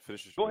ahead.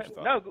 Finish your Go ahead.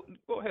 thought. No,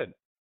 go ahead.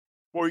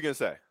 What were you gonna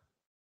say?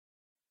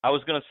 I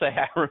was gonna say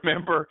I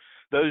remember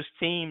those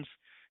teams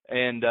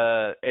and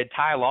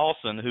Ty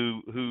Lawson,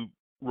 who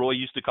Roy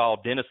used to call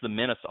Dennis the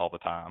Menace all the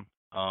time.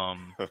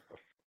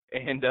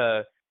 And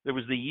there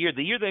was the year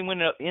they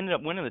ended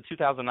up winning the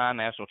 2009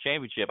 national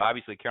championship.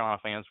 Obviously, Carolina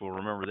fans will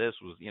remember this.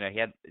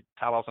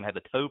 Ty Lawson had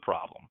the toe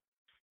problem,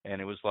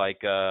 and it was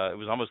it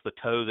was almost the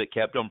toe that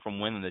kept him from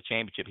winning the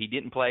championship. He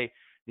didn't play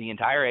the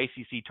entire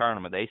ACC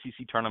tournament. The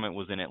ACC tournament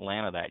was in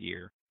Atlanta that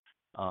year,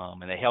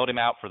 and they held him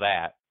out for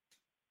that.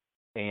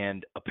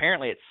 And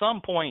apparently, at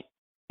some point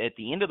at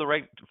the end of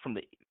I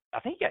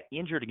think he got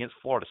injured against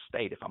Florida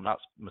State, if I'm not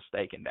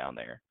mistaken, down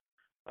there.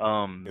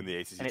 In the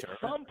ACC and tournament. At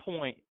some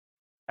point,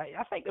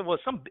 I think it was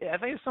some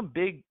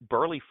big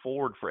burly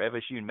forward for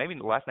FSU, and maybe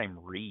the last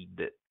name Reed,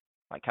 that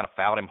kind of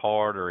fouled him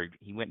hard, or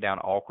he went down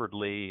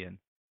awkwardly.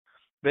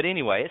 But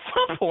anyway, at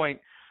some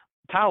point,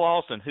 Ty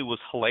Lawson, who was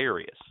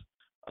hilarious,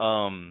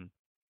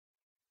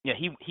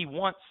 he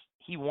once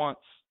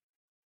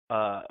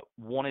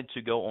wanted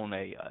to go on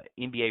a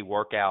NBA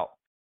workout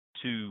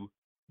to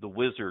the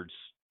Wizards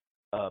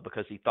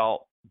because he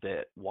thought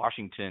that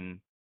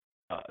Washington,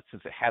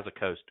 since it has a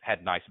coast,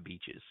 had nice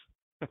beaches.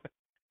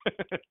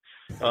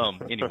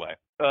 Anyway,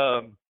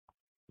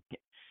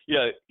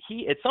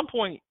 he at some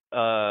point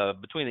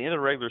between the end of the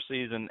regular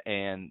season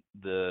and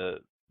the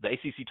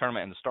ACC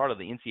tournament and the start of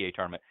the NCAA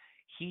tournament,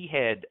 he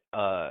had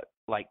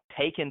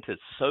taken to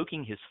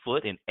soaking his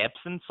foot in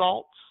Epsom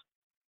salts,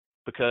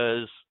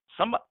 because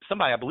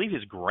somebody, I believe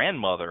his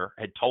grandmother,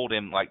 had told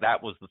him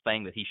that was the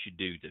thing that he should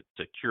do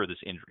to cure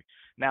this injury.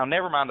 Now,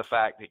 never mind the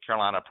fact that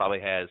Carolina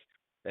probably has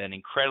an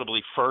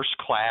incredibly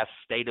first-class,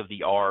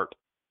 state-of-the-art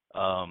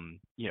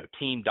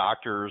team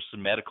doctors,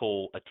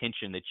 medical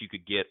attention that you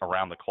could get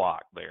around the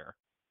clock there.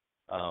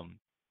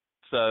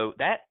 So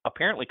that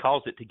apparently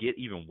caused it to get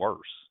even worse.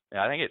 And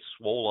I think it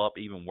swole up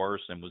even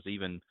worse and was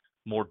even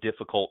more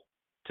difficult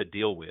to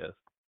deal with.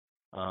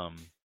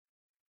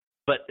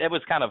 But it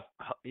was kind of,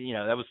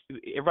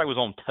 everybody was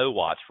on toe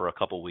watch for a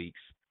couple weeks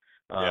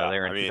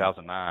there in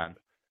 2009.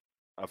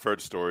 I've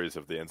heard stories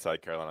of the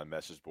Inside Carolina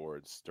message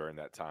boards during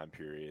that time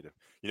period.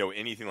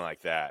 Anything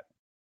like that,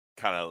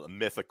 kind of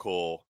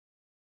mythical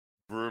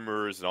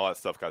rumors and all that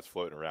stuff guys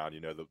floating around.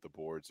 The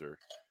boards are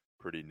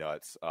pretty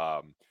nuts.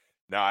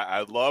 Now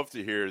I'd love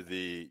to hear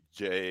the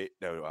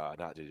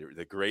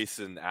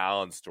Grayson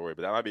Allen story,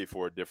 but that might be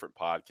for a different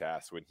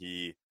podcast. When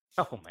he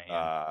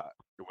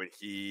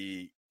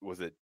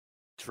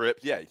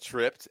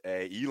tripped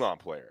a Elon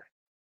player.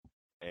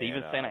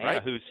 Steven Santa Ana,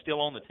 who's still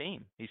on the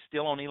team. He's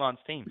still on Elon's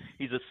team.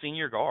 He's a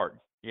senior guard.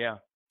 Yeah.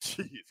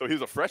 So he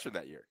was a freshman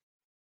that year.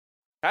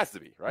 Has to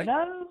be, right?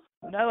 No,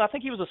 I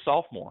think he was a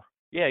sophomore.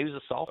 Yeah, he was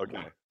a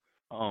sophomore.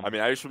 Okay.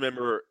 I just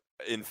remember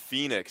in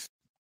Phoenix,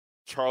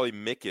 Charlie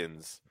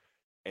Mickens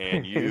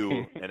and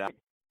you and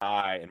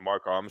I and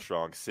Mark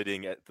Armstrong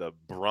sitting at the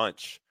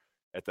brunch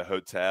at the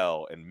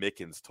hotel, and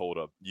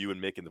you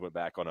and Mickens went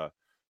back on a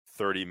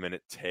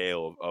 30-minute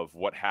tale of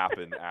what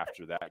happened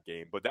after that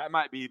game. But that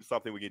might be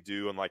something we could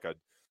do on like a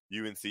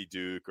UNC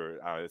Duke, or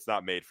it's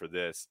not made for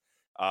this.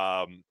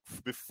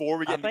 Before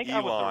we get into Elon,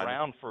 I was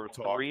around for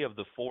 3 of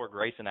the 4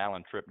 Grayson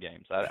Allen trip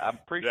games. I'm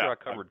pretty sure I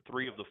covered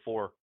 3 of the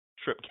 4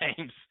 trip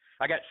games.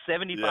 I got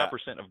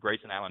 75% of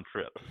Grayson Allen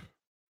trips.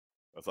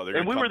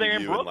 And we were there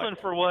in Brooklyn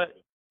for what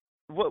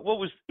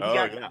was he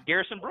got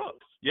Garrison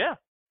Brooks. Yeah,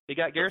 he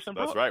got Garrison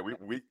Brooks. That's right.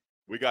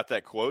 We got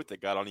that quote that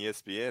got on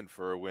ESPN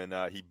for when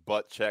he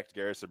butt-checked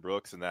Garrison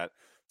Brooks in that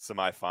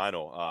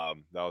semifinal.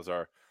 That was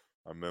our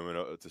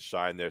moment to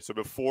shine there. So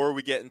before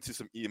we get into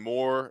some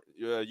more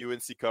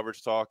UNC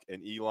coverage talk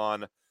and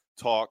Elon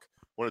talk,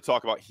 I want to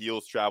talk about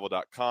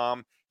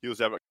HeelsTravel.com.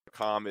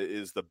 HeelsTravel.com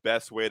is the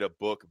best way to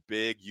book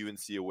big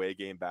UNC away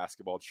game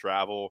basketball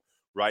travel.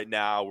 Right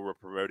now, we're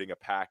promoting a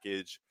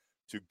package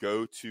to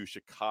go to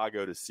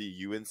Chicago to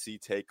see UNC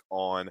take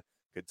on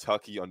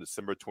Kentucky on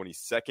December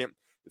 22nd.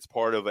 It's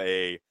part of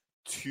a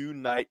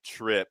 2-night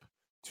trip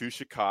to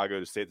Chicago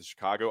to stay at the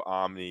Chicago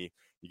Omni.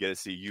 You get to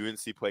see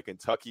UNC play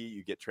Kentucky.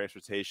 You get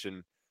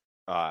transportation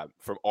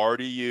from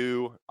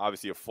RDU,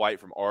 obviously a flight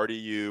from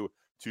RDU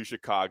to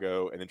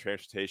Chicago, and then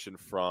transportation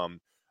from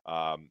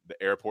the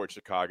airport in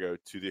Chicago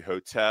to the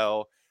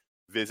hotel.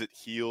 Visit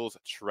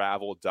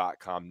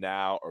HeelsTravel.com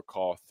now or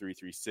call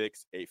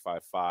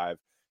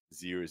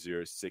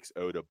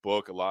 336-855-0060 to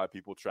book. A lot of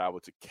people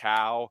travel to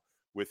Cal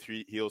with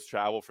Heels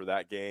Travel for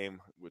that game,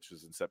 which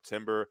was in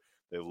September.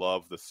 They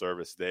love the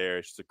service there.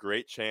 It's just a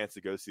great chance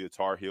to go see the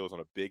Tar Heels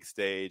on a big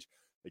stage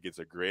against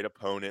a great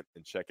opponent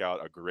and check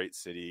out a great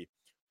city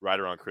right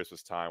around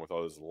Christmas time with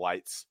all those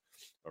lights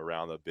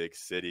around the big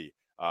city.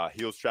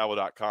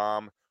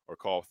 HeelsTravel.com or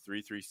call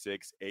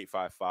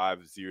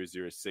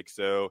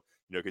 336-855-0060.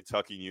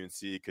 Kentucky and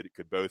UNC could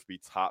both be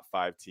top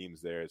 5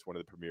 teams there. It's one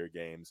of the premier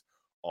games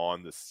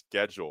on the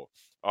schedule.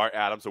 All right,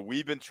 Adam. So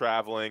we've been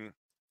traveling,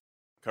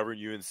 covering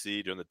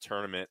UNC during the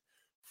tournament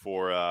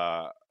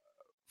for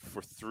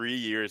 3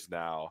 years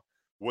now.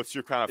 What's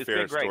your kind of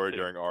favorite story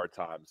during our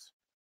times?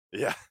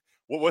 Yeah.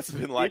 What's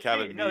it been like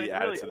having me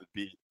added to the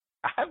beat?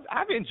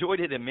 I've enjoyed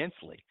it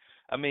immensely.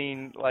 I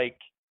mean, like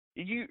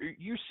you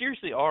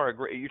seriously are a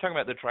great. You're talking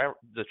about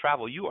the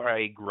travel. You are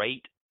a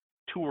great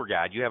tour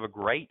guide. You have a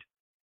great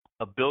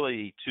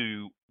ability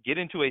to get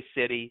into a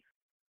city,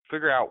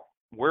 figure out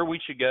where we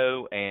should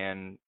go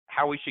and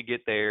how we should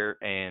get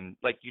there, and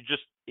like you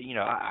just,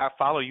 I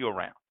follow you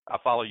around.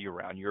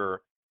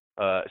 You're,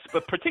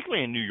 but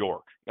particularly in New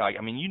York, like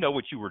you know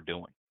what you were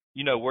doing.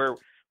 You know where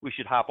we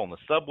should hop on the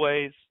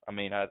subways.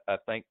 I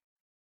think,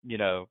 you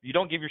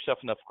don't give yourself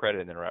enough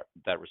credit in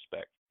that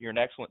respect. You're an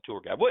excellent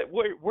tour guide.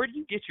 Where do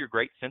you get your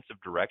great sense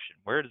of direction?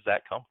 Where does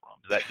that come from?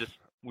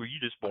 Were you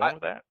just born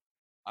with that?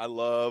 I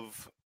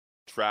love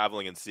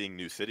traveling and seeing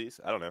new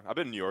cities. I don't know. I've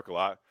been in New York a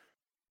lot,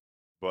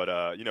 but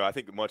I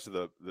think much of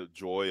the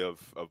joy of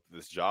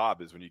this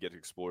job is when you get to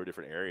explore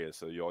different areas.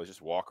 So you always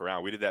just walk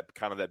around. We did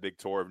that big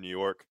tour of New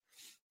York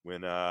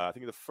when I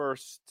think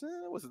was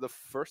it the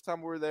first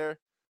time we were there?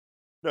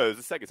 No, it was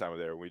the second time we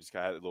were there. We just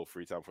had a little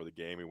free time for the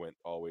game. We went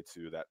all the way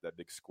to that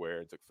big square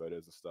and took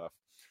photos and stuff.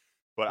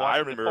 But I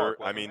remember,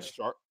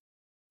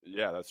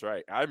 yeah, that's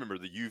right. I remember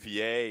the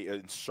UVA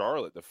in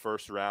Charlotte, the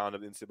first round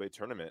of the NCAA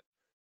tournament,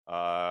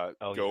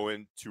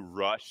 going to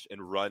rush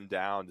and run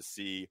down to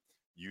see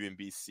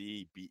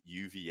UMBC beat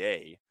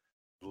UVA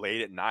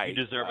late at night.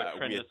 You deserve a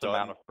tremendous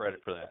amount of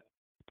credit for that.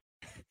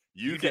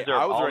 You deserve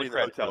I was already in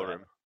the hotel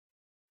room.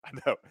 I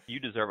know.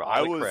 You deserve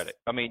all the credit.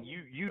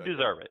 You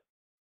deserve it.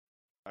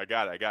 I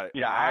got it.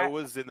 Yeah, I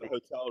was in the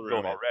hotel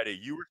room already.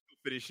 You were still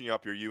finishing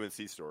up your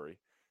UNC story.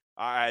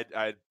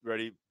 I'd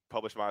already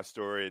published my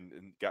story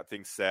and got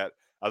things set.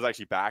 I was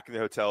actually back in the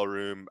hotel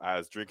room. I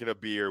was drinking a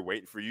beer,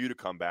 waiting for you to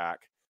come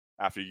back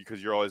after you,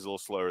 because you're always a little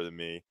slower than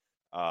me.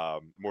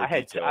 more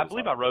I details.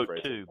 believe I wrote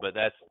 2, but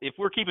that's if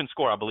we're keeping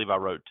score. I believe I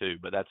wrote 2,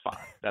 but that's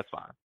fine. That's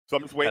fine. So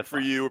I'm just waiting That's for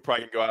fine. you. We're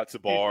probably gonna go out to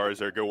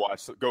bars or go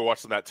watch some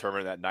of that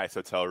tournament in that nice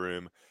hotel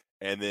room.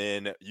 And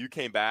then you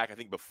came back, I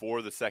think,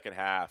 before the second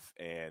half,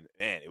 and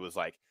man, it was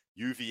like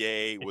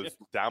UVA was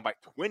down by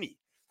 20,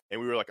 and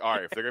we were like, all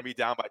right, if they're gonna be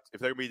down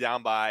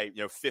by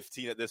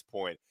 15 at this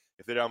point,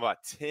 if they're down by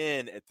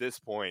 10 at this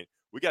point,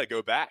 we got to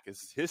go back.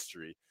 This is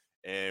history,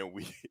 and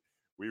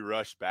we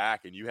rushed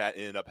back, and you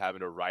ended up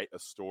having to write a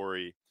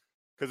story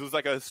because it was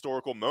like a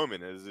historical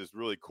moment. It was just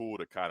really cool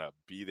to kind of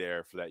be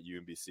there for that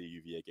UMBC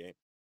UVA game.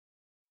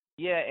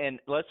 Yeah, and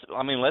let's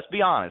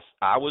be honest.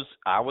 I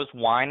was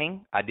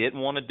whining. I didn't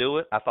want to do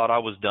it. I thought I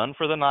was done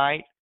for the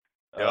night.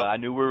 Yep. I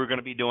knew we were going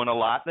to be doing a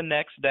lot the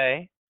next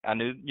day. I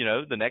knew,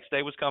 the next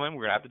day was coming.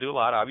 We're going to have to do a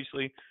lot.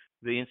 Obviously,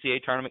 the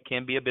NCAA tournament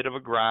can be a bit of a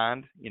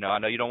grind. I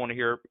know you don't want to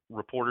hear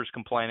reporters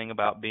complaining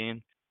about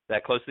being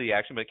that close to the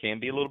action, but it can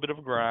be a little bit of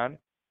a grind.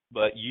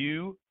 But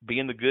you,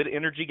 being the good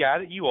energy guy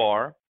that you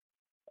are,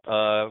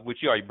 which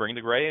you are, you bring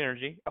the great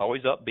energy,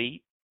 always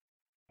upbeat.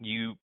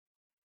 You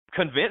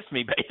convinced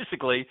me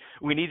basically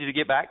we needed to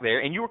get back there,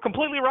 and you were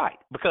completely right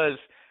because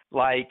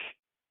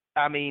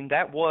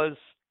that was,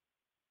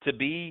 to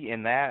be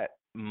in that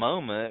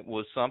moment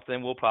was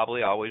something we'll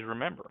probably always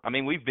remember.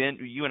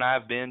 You and I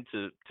have been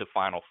to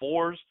Final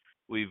Fours,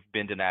 we've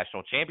been to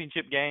national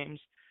championship games,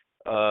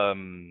 where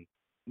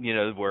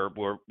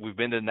we've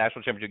been to the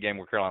national championship game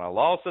where Carolina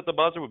lost at the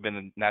buzzer, we've been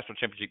to the national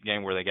championship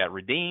game where they got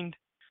redeemed.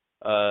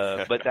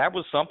 But that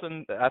was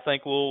something I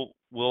think we'll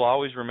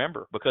always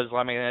remember because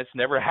it's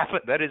never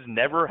happened. That has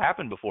never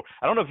happened before.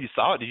 I don't know if you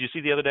saw it. Did you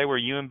see the other day where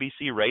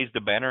UMBC raised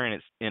a banner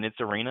in its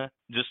arena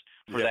just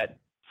for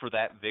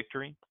that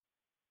victory?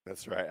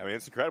 That's right.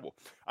 It's incredible.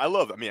 I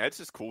love it. It's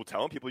just cool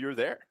telling people you're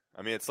there.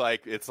 It's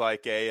like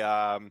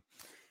a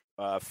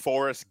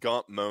Forrest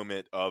Gump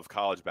moment of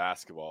college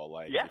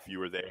basketball. If you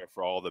were there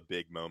for all the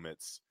big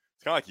moments,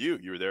 it's kind of like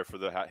you were there for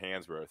the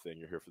Hansborough thing.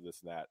 You're here for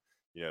this and that.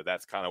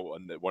 That's kind of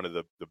one of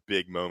the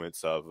big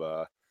moments of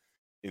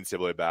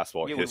NCAA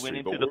basketball history. We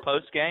went into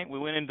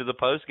the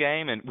post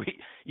game, and we,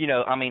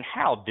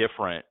 how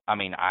different.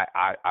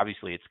 I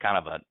obviously it's kind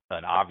of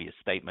an obvious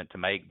statement to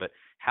make, but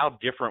how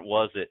different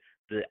was it?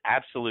 The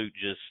absolute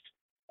just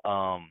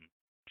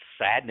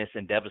sadness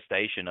and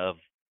devastation of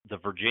the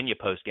Virginia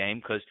post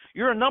game because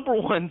you're a number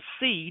 1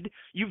 seed.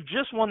 You've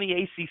just won the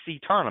ACC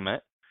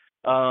tournament.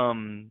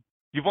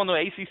 You've won the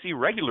ACC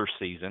regular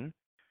season.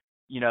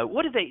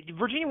 What did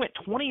Virginia went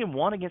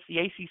 20-1 against the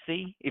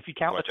ACC if you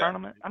count the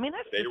tournament.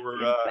 That's they were.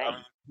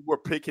 We were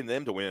picking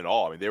them to win it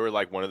all. They were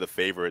like one of the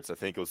favorites. I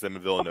think it was them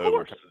and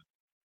Villanova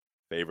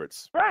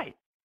favorites. Right.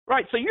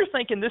 So you're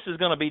thinking this is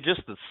going to be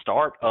just the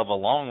start of a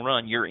long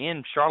run. You're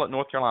in Charlotte,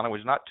 North Carolina,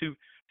 which is not too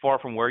far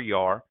from where you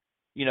are.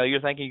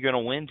 You're thinking you're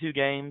going to win 2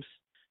 games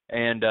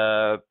and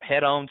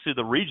head on to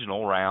the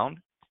regional round.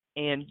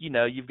 And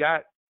you've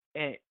got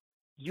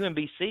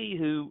UMBC,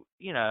 who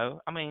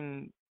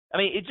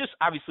it just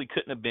obviously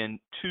couldn't have been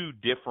 2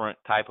 different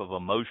type of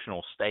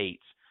emotional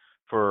states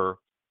for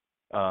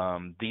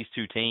these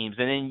 2 teams.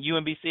 And then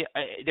UMBC,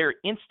 they're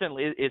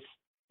instantly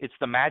it's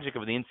the magic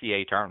of the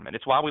NCAA tournament.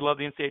 It's why we love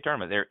the NCAA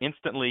tournament. They're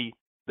instantly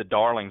the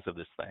darlings of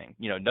this thing.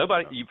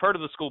 Nobody, you've heard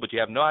of the school, but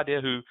you have no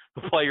idea who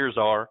the players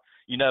are.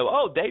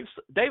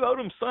 Dave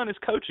Odom's son is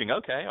coaching.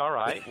 Okay, all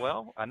right.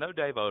 Well, I know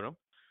Dave Odom.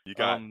 You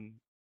got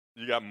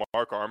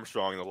Mark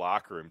Armstrong in the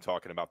locker room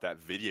talking about that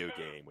video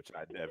game, which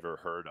I'd never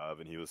heard of,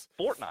 and he was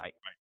Fortnite.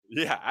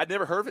 Yeah, I'd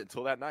never heard of it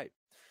until that night.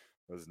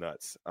 It was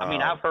nuts.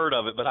 I've heard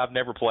of it, but I've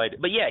never played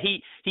it. But yeah,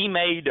 he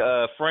made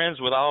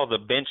friends with all the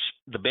bench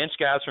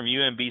guys from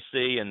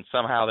UMBC, and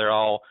somehow they're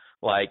all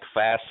like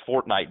fast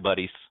Fortnite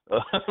buddies.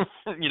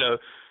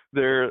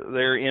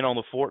 They're in on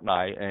the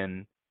Fortnite,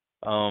 and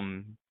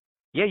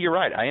yeah, you're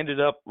right. I ended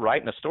up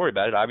writing a story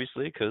about it,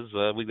 obviously, because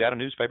we've got a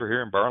newspaper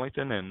here in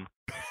Burlington, and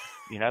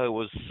it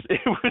was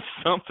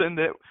something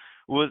that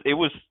was.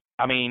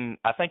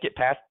 I think it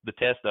passed the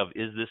test of,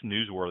 is this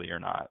newsworthy or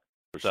not?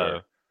 For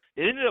sure.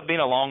 It ended up being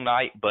a long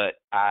night, but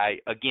I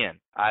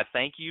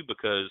thank you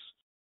because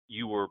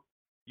you were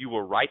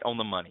right on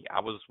the money.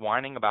 I was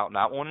whining about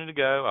not wanting to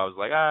go. I was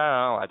like,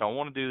 I don't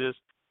want to do this.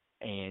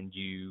 And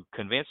you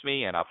convinced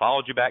me, and I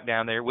followed you back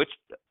down there, which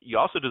you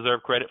also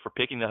deserve credit for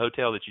picking the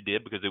hotel that you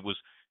did because it was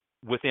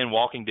within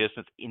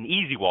an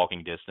easy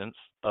walking distance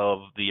of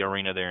the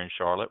arena there in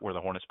Charlotte where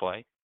the Hornets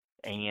play.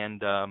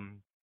 And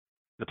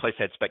the place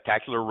had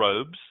spectacular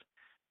robes.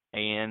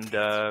 And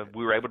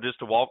we were able just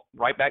to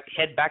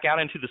head back out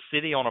into the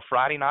city on a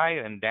Friday night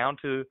and down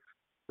to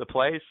the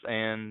place.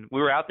 And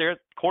we were out there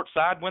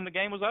courtside when the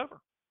game was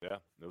over. Yeah,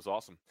 it was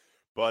awesome.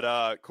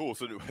 But cool.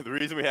 So the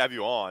reason we have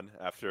you on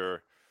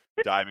after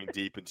diving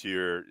deep into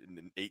your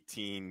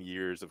 18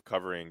 years of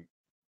covering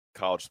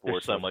college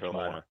sports. There's so much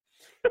more.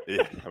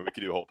 Yeah, we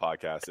could do a whole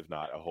podcast, if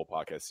not a whole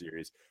podcast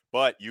series.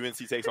 But UNC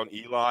takes on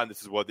Elon.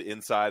 This is what the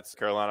Inside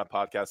Carolina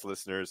podcast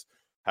listeners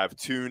have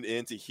tuned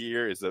in to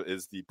hear is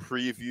the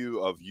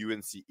preview of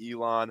UNC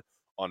Elon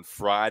on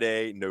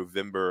Friday,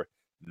 November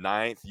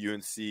 9th.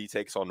 UNC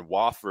takes on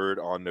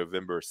Wofford on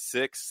November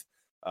 6th,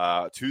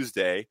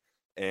 Tuesday.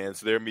 And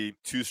so there'll be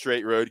 2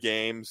 straight road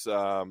games,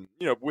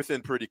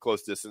 within pretty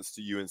close distance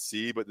to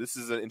UNC. But this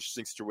is an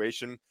interesting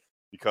situation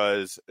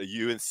because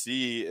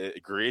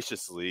UNC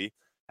graciously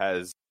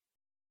has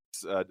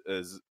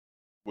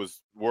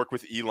worked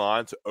with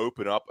Elon to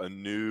open up a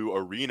new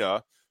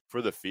arena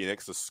for the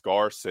Phoenix, the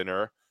Scar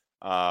Center.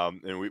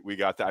 And we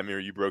got that. I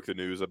mean, you broke the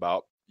news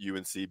about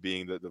UNC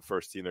being the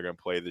first team they're going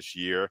to play this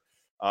year.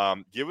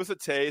 Give us a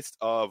taste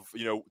of,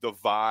 the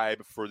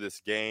vibe for this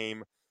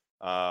game,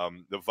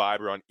 the vibe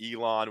around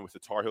Elon with the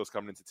Tar Heels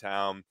coming into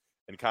town,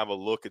 and kind of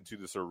a look into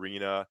this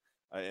arena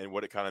and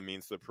what it kind of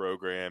means to the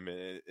program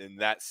in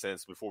that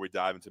sense before we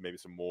dive into maybe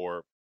some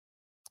more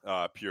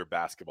pure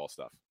basketball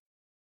stuff.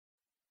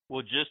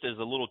 Well, just as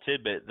a little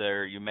tidbit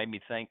there, you made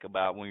me think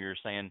about when you were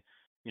saying,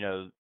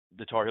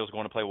 the Tar Heels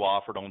going to play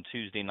Wofford on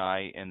Tuesday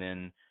night and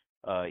then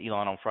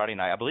Elon on Friday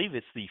night. I believe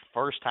it's the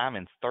first time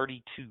in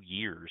 32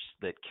 years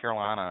that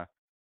Carolina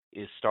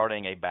is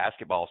starting a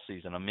basketball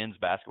season, a men's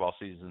basketball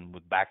season,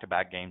 with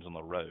back-to-back games on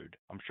the road.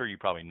 I'm sure you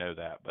probably know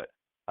that, but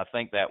I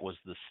think that was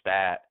the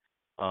stat.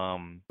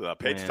 The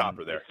page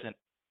topper there.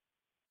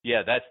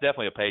 Yeah, that's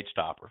definitely a page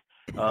topper.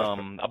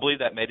 I believe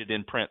that made it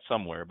in print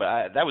somewhere,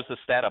 but that was the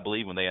stat, I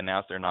believe, when they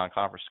announced their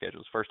non-conference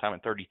schedules. First time in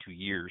 32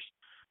 years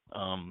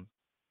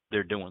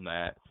they're doing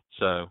that.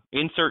 So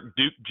insert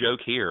Duke joke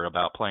here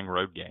about playing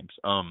road games.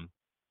 As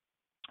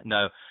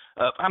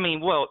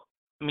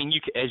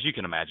you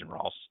can imagine,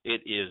 Ross,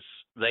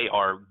 they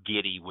are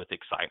giddy with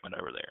excitement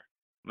over there.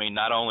 I mean,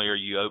 not only are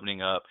you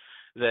opening up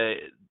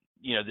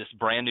this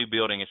brand new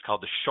building, it's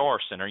called the Schar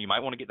Center. You might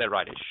want to get that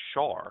right. It's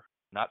Schar,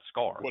 not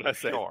Scar. What did I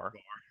say? Schar.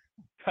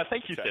 I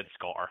think you said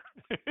Scar.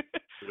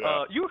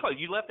 Yeah. You were close.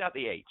 You left out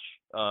the H.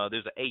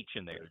 There's an H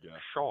in there.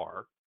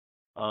 Schar.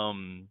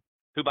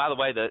 Who, by the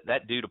way,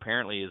 that dude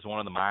apparently is one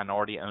of the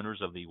minority owners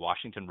of the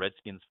Washington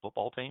Redskins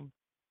football team.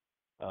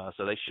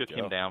 So they shook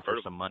him down for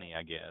some money,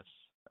 I guess.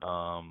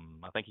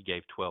 I think he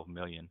gave $12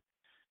 million.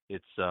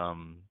 It's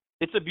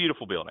a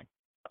beautiful building.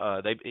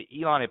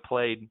 Elon had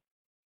played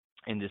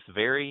in this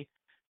very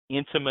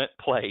intimate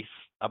place.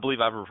 I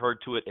believe I've referred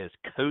to it as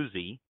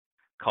cozy,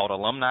 called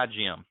Alumni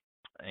Gym,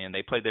 and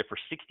they played there for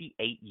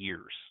 68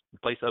 years. The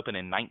place opened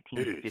in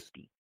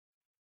 1950.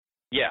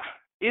 Yeah,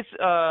 it's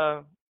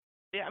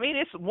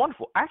it's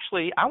wonderful.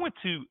 Actually, I went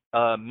to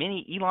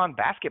many Elon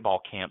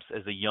basketball camps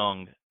as a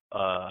young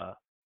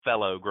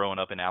fellow growing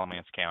up in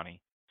Alamance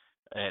County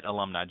at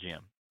Alumni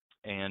Gym.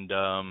 And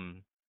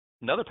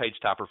another page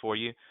topper for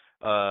you,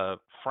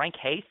 Frank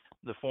Haith,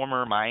 the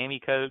former Miami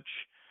coach,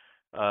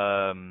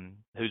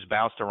 who's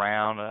bounced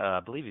around. I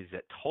believe he's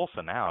at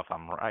Tulsa now, if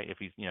I'm right. If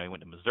he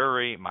went to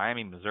Missouri,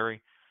 Miami,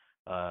 Missouri.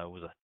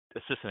 Was an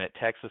assistant at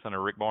Texas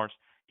under Rick Barnes.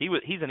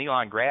 He's an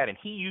Elon grad, and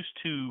he used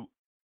to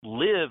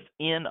live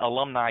in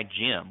Alumni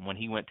Gym when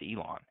he went to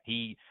Elon.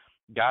 He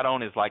got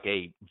on as like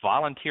a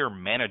volunteer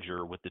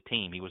manager with the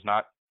team. He was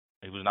not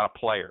a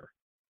player,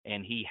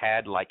 and he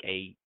had like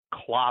a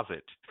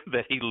closet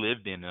that he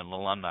lived in an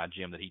Alumni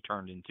Gym that he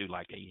turned into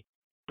like a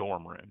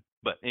dorm room.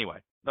 But anyway,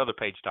 another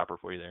page topper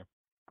for you there.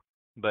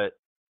 But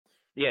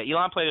yeah,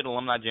 Elon played at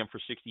Alumni Gym for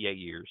 68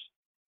 years.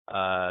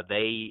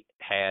 They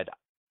had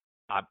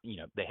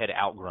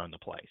outgrown the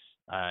place.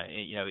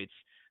 It's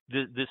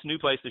this new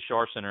place, the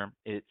Schar Center.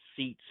 It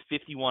seats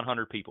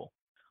 5,100 people.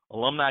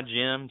 Alumni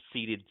Gym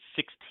seated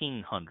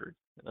 1,600.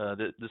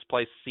 This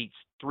place seats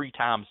 3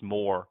 times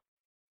more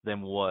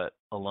than what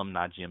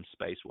Alumni Gym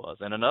space was.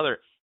 And another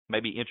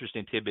maybe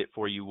interesting tidbit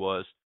for you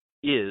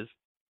is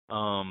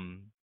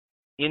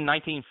in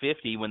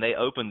 1950 when they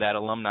opened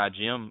Alumni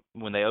Gym,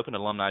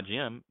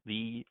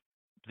 the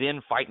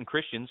then Fighting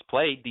Christians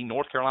played the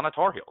North Carolina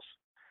Tar Heels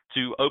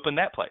to open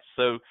that place.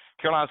 So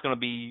Carolina's going to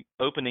be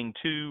opening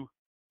 2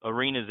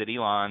 arenas at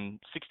Elon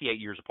 68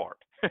 years apart.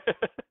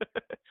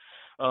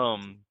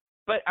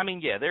 But I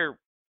mean, yeah,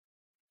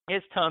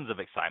 it's tons of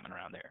excitement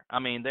around there. I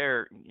mean,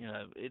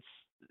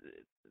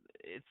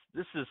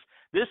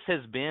 this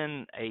has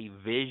been a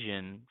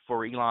vision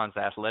for Elon's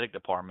athletic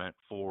department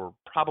for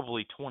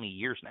probably 20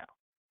 years now.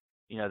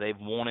 They've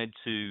wanted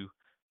to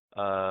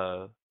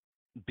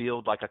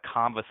build like a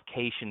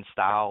convocation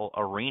style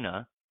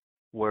arena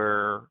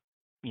where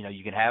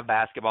you can have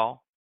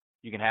basketball,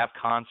 you can have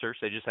concerts.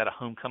 They just had a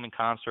homecoming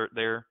concert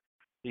there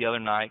the other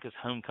night because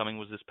homecoming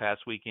was this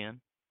past weekend.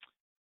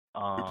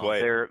 Who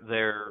played?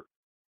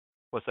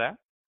 What's that?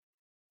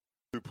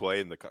 Who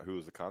played who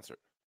was the concert?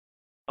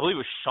 I believe it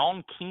was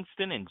Sean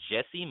Kingston and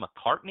Jesse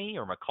McCartney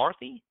or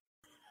McCarthy.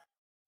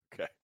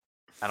 Okay.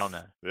 I don't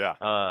know.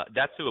 Yeah.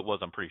 That's who it was,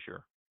 I'm pretty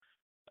sure.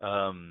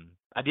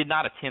 I did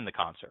not attend the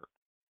concert.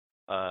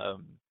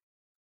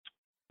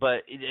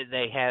 But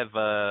they have,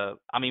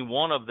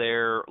 one of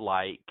their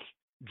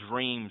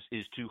dreams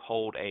is to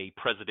hold a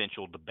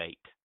presidential debate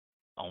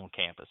on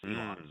campus.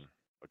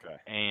 Okay.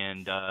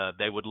 And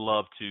they would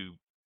love to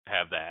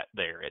have that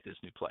there at this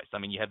new place. I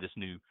mean, you have this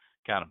new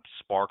kind of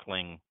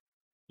sparkling,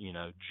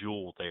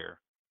 jewel there.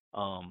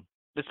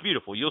 It's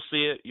beautiful. You'll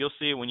see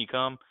it when you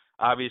come.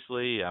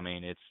 obviously. I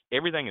mean,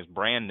 everything is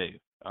brand new.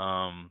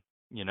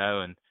 You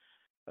know, and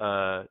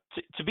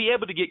to be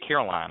able to get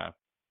Carolina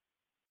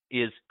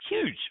is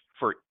huge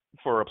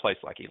for a place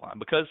like Elon,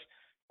 because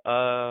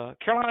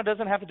Carolina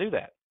doesn't have to do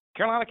that.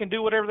 Carolina can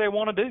do whatever they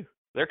want to do.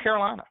 They're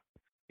Carolina.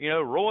 You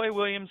know, Roy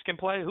Williams can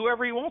play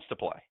whoever he wants to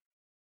play.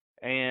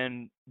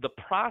 And the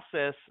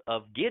process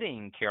of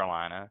getting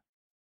Carolina,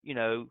 you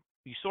know,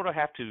 you sort of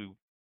have to,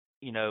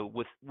 you know,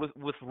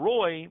 with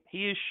Roy,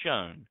 he has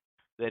shown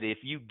that if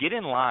you get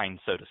in line,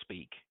 so to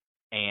speak,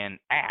 and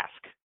ask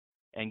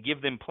and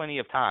give them plenty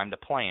of time to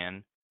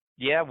plan,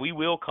 yeah, we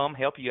will come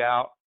help you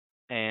out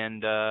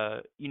and,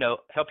 you know,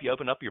 help you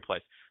open up your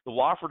place. The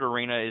Wofford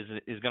Arena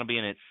is going to be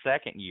in its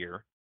second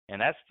year,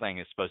 and that thing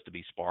is supposed to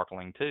be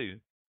sparkling too.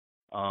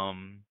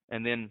 And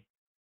then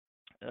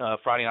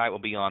Friday night will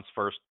be Elon's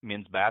first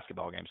men's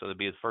basketball game, so it'll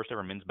be his first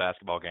ever men's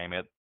basketball game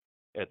at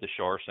the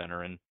Schar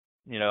Center. And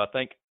you know, I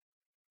think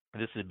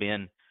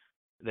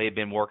they've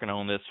been working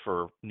on this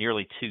for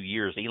nearly 2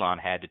 years. Elon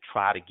had to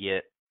try to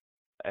get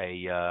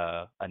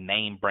a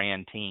name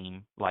brand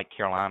team like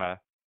Carolina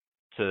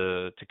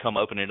to come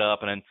open it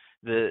up. And then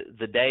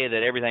the day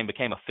that everything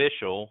became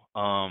official,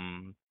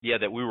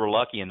 that we were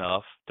lucky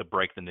enough to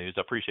break the news.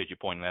 I appreciate you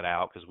pointing that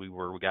out, because we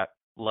got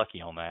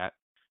lucky on that.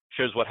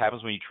 Shows what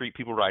happens when you treat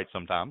people right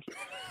sometimes.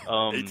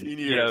 18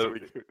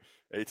 years.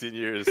 18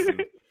 years.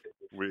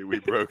 We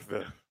broke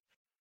the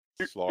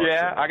slaughter.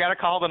 Yeah, I got a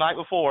call the night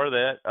before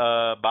that,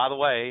 by the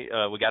way,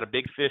 we got a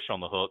big fish on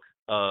the hook.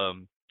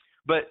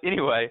 But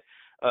anyway,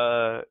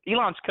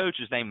 Elon's coach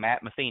is named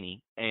Matt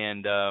Matheny,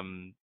 and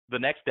the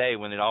next day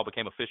when it all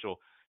became official,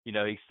 you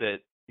know, he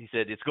said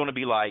it's going to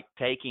be like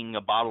taking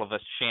a bottle of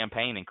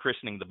champagne and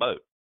christening the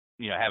boat,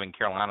 you know, having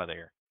Carolina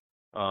there.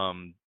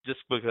 Just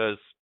because,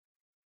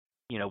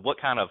 you know, what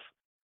kind of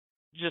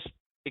just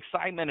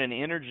excitement and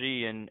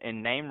energy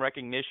and name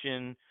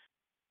recognition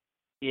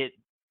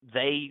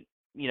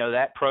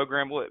that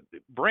program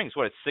brings.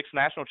 It's 6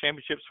 national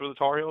championships for the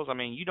Tar Heels. I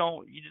mean, you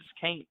just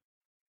can't,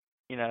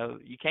 you know,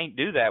 you can't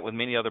do that with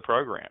many other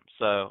programs.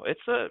 So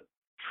it's a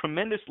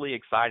tremendously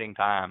exciting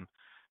time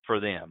for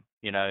them.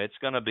 You know, it's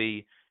going to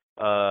be,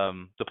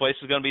 the place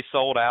is going to be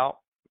sold out.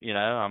 You know,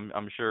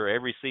 I'm sure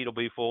every seat will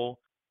be full.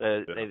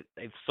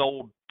 They've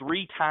sold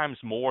 3 times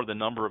more the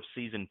number of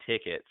season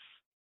tickets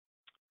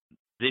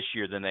this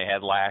year than they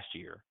had last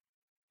year.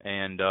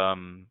 And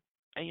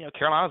you know,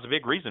 Carolina's a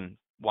big reason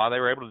why they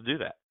were able to do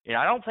that. You know,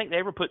 I don't think they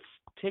ever put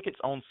tickets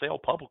on sale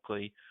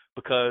publicly,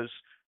 because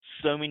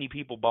so many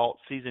people bought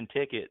season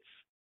tickets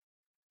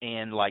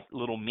and like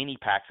little mini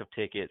packs of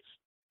tickets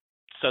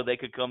so they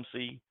could come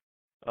see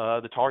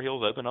the Tar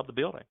Heels open up the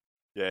building.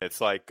 Yeah,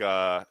 it's like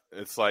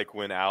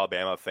when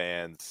Alabama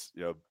fans,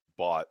 you know,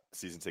 bought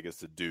season tickets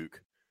to Duke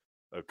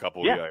a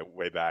couple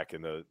way back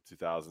in the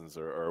 2000s,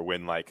 or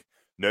when like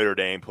Notre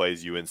Dame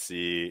plays UNC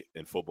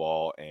in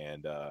football,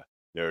 and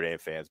Notre Dame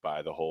fans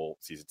buy the whole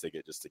season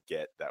ticket just to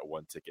get that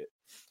one ticket.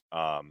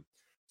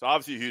 So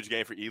obviously a huge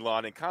game for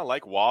Elon, and kind of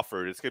like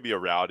Wofford, it's going to be a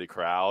rowdy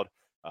crowd.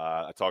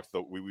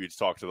 We just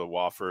talked to the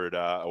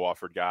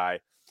Wofford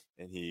guy,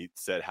 and he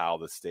said how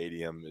the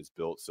stadium is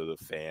built so the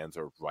fans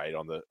are right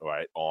on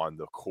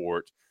the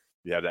court.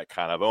 You have that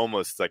kind of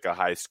almost like a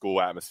high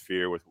school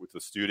atmosphere with the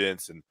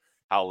students and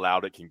how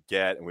loud it can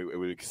get. And we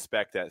would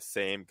expect that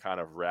same kind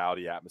of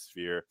rowdy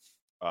atmosphere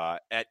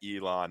at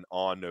Elon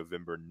on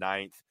November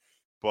 9th.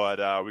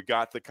 But we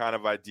got the kind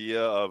of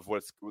idea of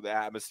what's the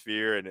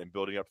atmosphere and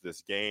building up to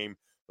this game.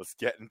 Let's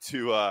get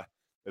into,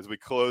 as we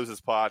close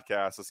this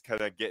podcast, let's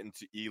kind of get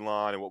into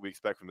Elon and what we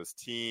expect from this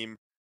team.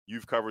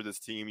 You've covered this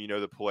team. You know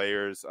the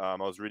players. I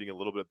was reading a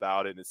little bit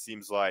about it, and it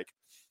seems like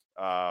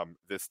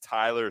this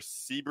Tyler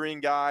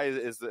Sebring guy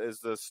is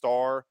the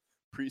star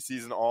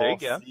preseason all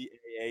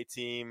CAA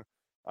team.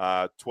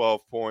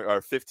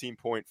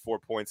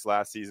 15.4 points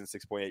last season,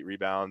 6.8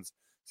 rebounds.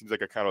 Seems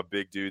like a kind of a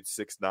big dude,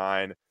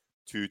 6'9",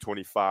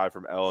 225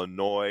 from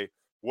Illinois.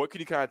 What can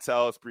you kind of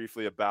tell us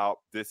briefly about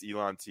this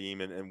Elon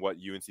team and what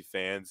UNC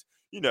fans,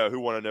 you know, who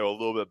want to know a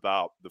little bit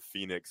about the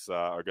Phoenix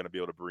are going to be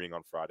able to bring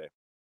on Friday?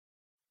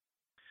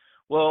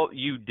 Well,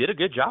 you did a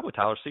good job with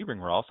Tyler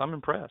Sebring, Ross. I'm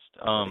impressed.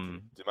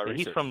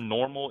 He's from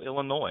Normal,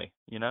 Illinois.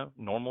 You know,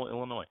 Normal,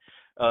 Illinois.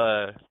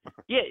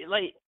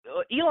 Like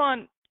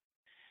Elon.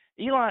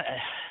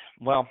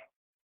 Well,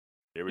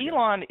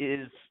 Elon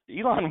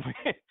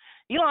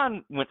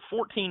went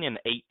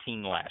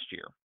 14-18 last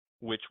year,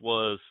 which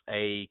was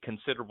a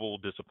considerable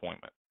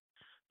disappointment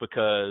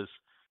because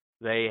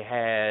they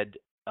had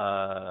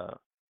a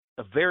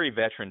very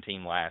veteran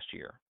team last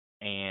year,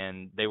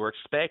 and they were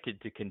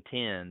expected to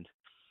contend.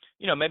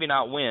 You know, maybe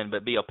not win,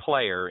 but be a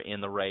player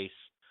in the race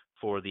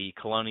for the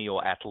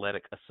Colonial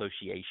Athletic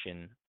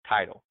Association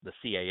title, the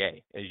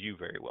CAA, as you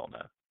very well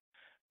know.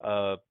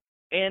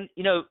 And,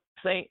 you know,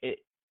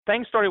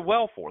 things started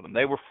well for them.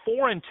 They were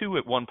 4-2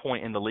 at one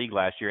point in the league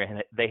last year,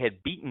 and they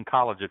had beaten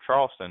College of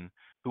Charleston,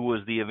 who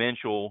was the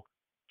eventual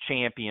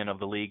champion of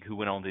the league who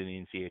went on to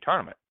the NCAA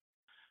tournament.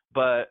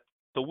 But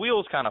the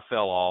wheels kind of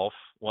fell off.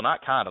 Well,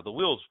 not kind of. The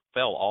wheels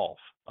fell off.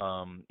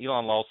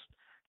 Elon lost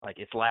like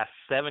its last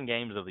 7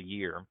 games of the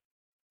year,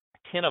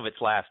 10 of its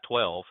last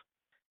 12,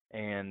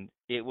 and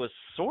it was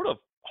sort of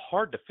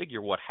hard to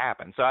figure what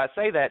happened. So I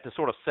say that to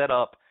sort of set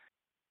up,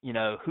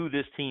 who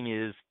this team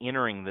is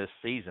entering this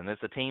season.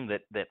 It's a team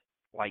that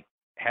like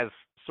has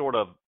sort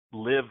of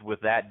lived with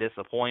that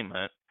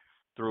disappointment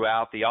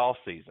throughout the off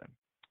season.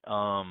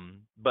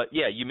 But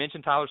yeah, you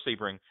mentioned Tyler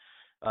Sebring.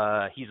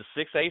 He's a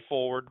 6'8"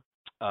 forward,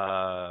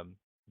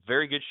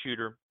 very good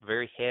shooter,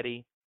 very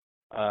heady.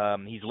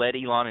 He's led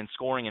Elon in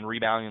scoring and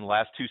rebounding in the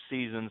last 2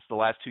 seasons. The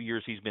last 2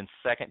 years, he's been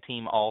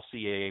second-team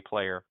All-CAA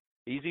player.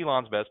 He's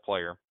Elon's best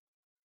player.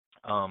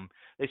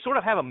 They sort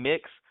of have a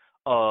mix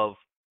of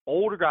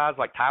older guys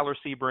like Tyler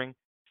Sebring,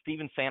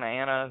 Steven Santa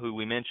Anna, who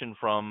we mentioned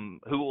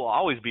who will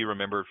always be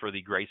remembered for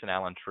the Grayson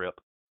Allen trip,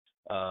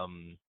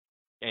 and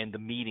the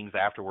meetings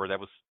afterward. That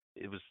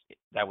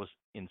was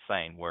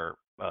insane. Where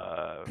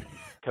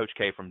Coach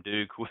K from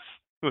Duke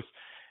was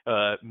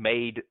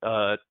made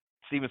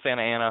Steven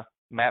Santa Anna,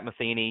 Matt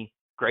Matheny,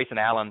 Grayson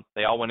Allen.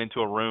 They all went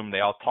into a room. They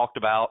all talked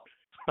about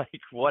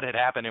like what had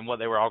happened and what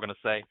they were all going to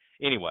say.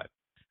 Anyway,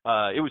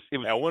 it was.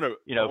 I want to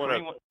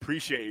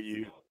appreciate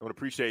you. I want to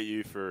appreciate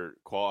you for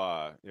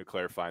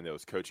clarifying that it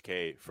was Coach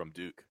K from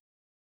Duke.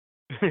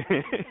 Well,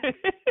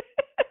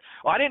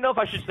 I didn't know if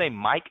I should say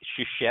Mike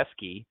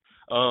Krzyzewski.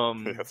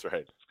 That's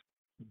right.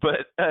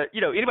 But,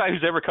 anybody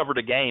who's ever covered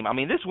a game, I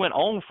mean, this went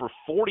on for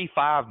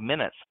 45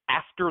 minutes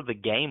after the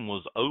game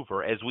was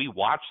over as we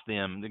watched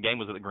them. The game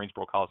was at the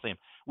Greensboro Coliseum.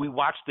 We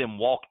watched them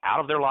walk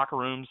out of their locker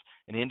rooms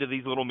and into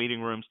these little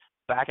meeting rooms,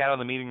 back out of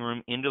the meeting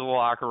room, into the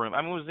locker room.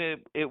 I mean,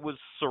 it was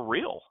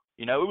surreal.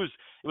 It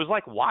was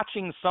like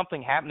watching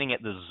something happening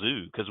at the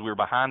zoo because we were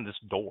behind this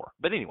door.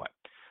 But anyway,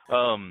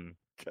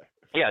 okay.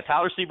 Yeah,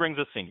 Tyler Sebring's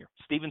a senior.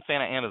 Steven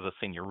Santa Anna's a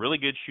senior. Really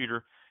good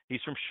shooter.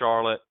 He's from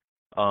Charlotte.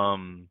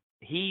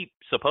 He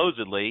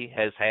supposedly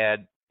has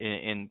had,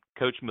 in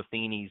Coach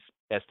Matheny's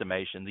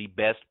estimation, the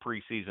best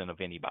preseason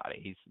of anybody.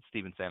 He's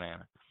Steven Santa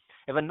Anna.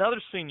 I have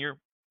another senior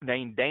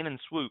named Danon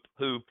Swoop,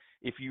 who,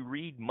 if you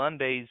read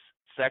Monday's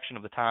section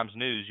of the Times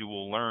News, you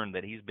will learn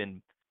that he's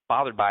been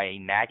bothered by a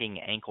nagging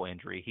ankle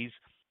injury. He's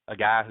a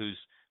guy who's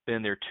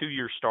been their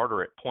 2-year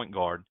starter at point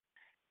guard,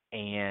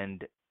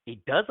 and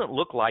it doesn't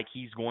look like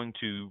he's going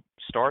to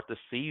start the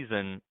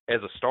season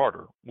as a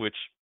starter, which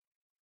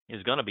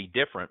is going to be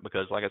different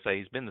because, like I say,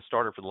 he's been the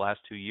starter for the last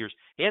 2 years.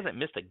 He hasn't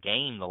missed a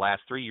game the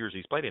last 3 years.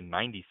 He's played in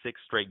 96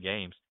 straight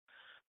games.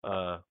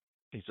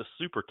 He's a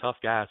super tough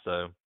guy,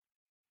 so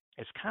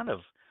it's kind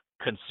of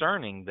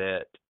concerning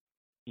that,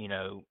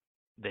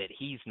 that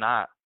he's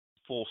not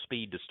full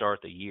speed to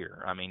start the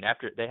year. I mean,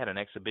 after they had an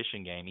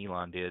exhibition game,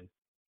 Elon did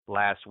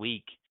last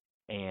week,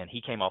 and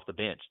he came off the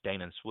bench,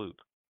 Danon Swoop.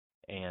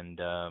 And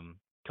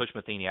Coach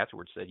Matheny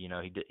afterwards said,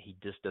 he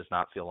just does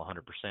not feel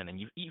 100%. And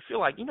you feel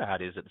like, how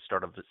it is at the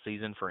start of the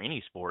season for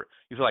any sport.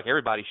 You feel like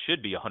everybody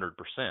should be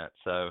 100%.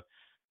 So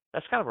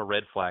that's kind of a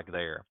red flag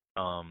there.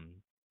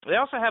 They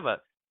also have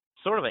a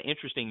sort of an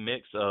interesting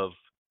mix of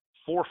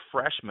 4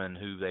 freshmen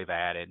who they've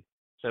added.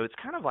 So it's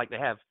kind of like they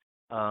have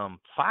 5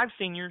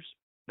 seniors.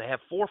 They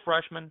have 4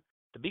 freshmen.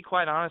 To be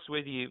quite honest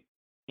with you,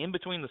 in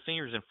between the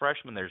seniors and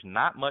freshmen, there's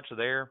not much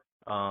there.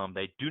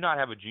 They do not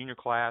have a junior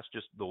class,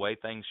 just the way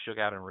things shook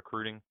out in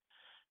recruiting.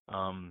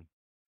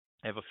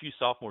 They have a few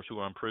sophomores who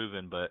are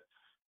unproven, but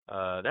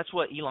that's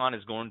what Elon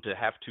is going to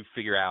have to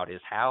figure out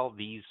is how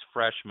these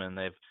freshmen,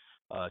 they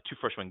have 2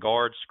 freshman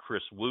guards,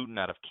 Chris Wooten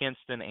out of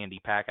Kinston, Andy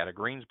Pack out of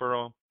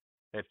Greensboro.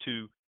 They have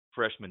 2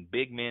 freshman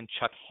big men,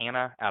 Chuck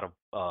Hanna out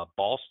of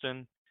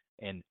Boston,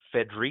 and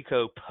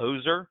Federico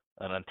Poser,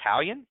 an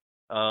Italian,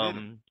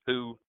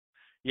 who,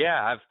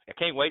 I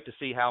can't wait to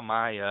see how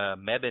my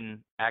Mebane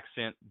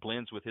accent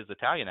blends with his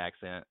Italian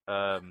accent.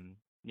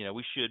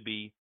 We should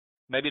be,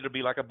 maybe it'll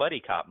be like a buddy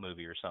cop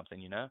movie or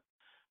something,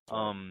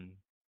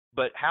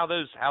 But how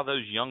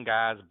those young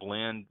guys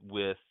blend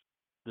with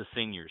the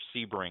seniors,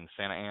 Sebring,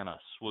 Santa Anna,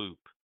 Swoop,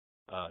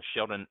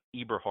 Sheldon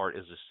Eberhardt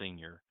is a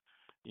senior.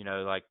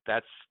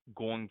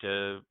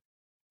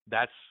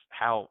 That's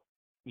how,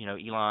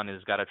 Elon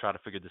has got to try to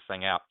figure this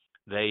thing out.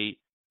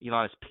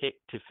 Elon is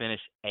picked to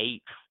finish 8th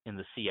in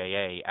the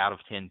CAA out of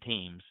 10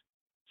 teams.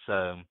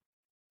 So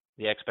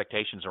the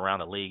expectations around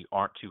the league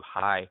aren't too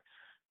high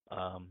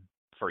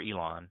for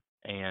Elon.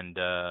 And,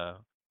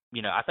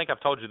 I think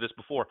I've told you this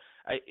before.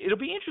 It'll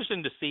be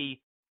interesting to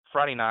see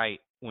Friday night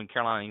when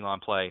Carolina and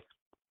Elon play,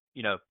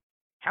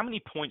 how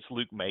many points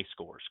Luke May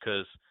scores.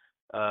 Because,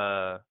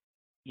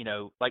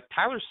 like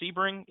Tyler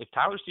Sebring, if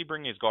Tyler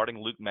Sebring is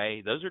guarding Luke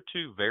May, those are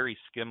 2 very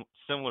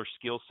similar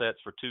skill sets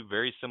for 2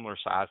 very similar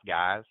sized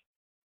guys.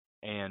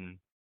 And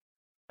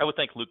I would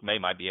think Luke May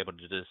might be able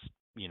to just,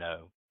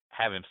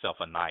 have himself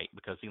a night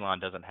because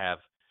Elon doesn't have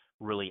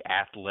really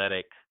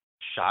athletic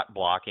shot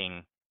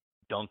blocking,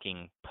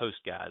 dunking post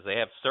guys. They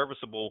have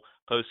serviceable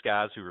post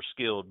guys who are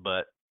skilled,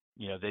 but,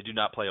 they do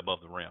not play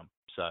above the rim.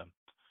 So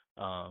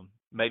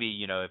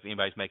maybe, if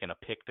anybody's making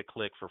a pick to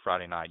click for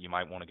Friday night, you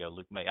might want to go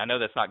Luke May. I know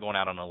that's not going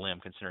out on a limb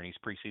considering he's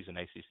preseason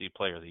ACC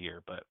Player of the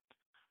Year, but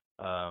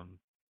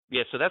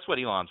so that's what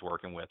Elon's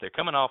working with. They're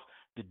coming off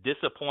the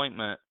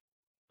disappointment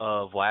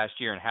of last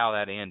year and how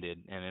that ended,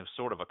 and it was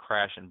sort of a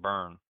crash and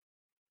burn.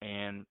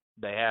 And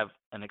they have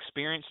an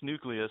experienced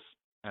nucleus,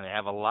 and they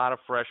have a lot of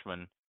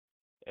freshmen,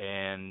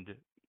 and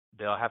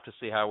they'll have to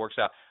see how it works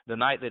out. The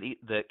night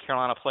that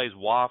Carolina plays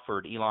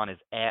Wofford, Elon is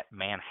at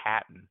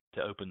Manhattan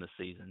to open the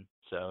season,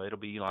 so it'll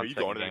be Elon's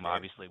second game,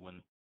 obviously.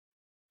 When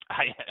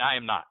I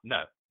am not,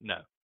 no.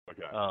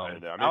 Okay.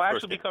 I'll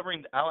actually be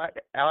covering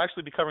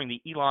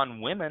the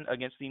Elon women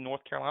against the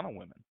North Carolina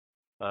women.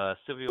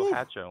 Sylvia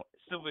Hatchell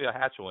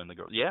and the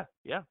girls. Yeah.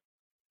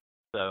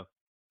 So,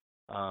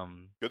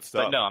 good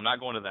stuff. But no, I'm not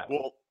going to that.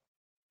 Well,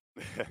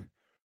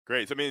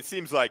 great. So, I mean, it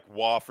seems like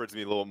Wofford's going to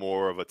be a little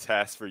more of a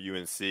test for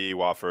UNC.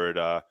 Wofford,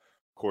 of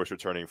course,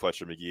 returning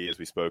Fletcher Magee, as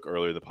we spoke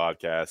earlier in the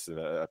podcast, and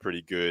a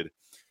pretty good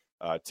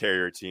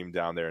Terrier team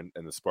down there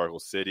in the Sparkle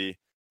City.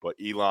 But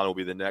Elon will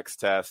be the next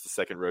test, the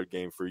second road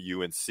game for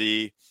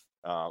UNC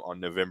on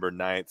November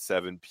 9th,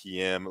 7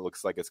 p.m. It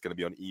looks like it's going to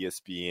be on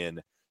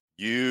ESPNU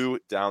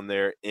down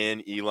there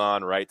in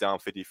Elon, right down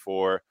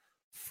 54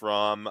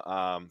 from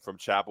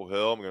Chapel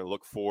Hill. I'm going to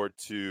look forward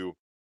to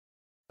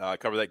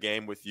cover that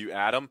game with you,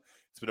 Adam.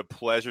 It's been a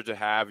pleasure to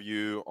have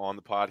you on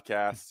the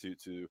podcast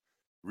to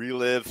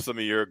relive some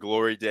of your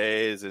glory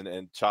days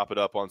and chop it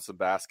up on some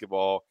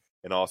basketball,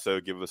 and also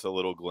give us a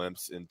little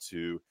glimpse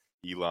into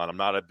Elon. I'm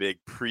not a big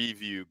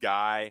preview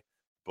guy,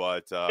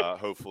 but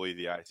hopefully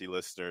the IC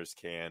listeners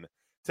can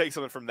take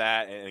something from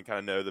that and kind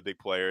of know the big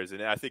players.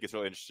 And I think it's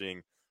really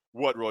interesting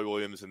what Roy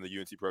Williams and the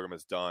UNC program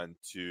has done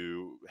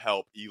to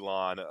help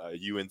Elon,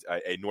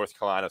 a North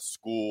Carolina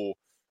school,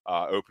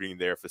 opening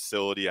their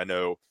facility. I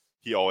know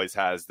he always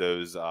has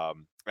those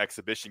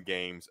exhibition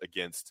games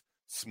against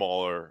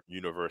smaller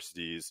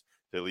universities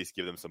to at least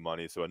give them some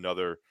money. So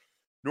another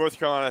North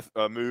Carolina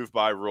move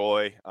by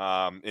Roy.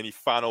 Any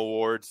final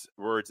words,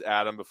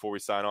 Adam, before we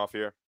sign off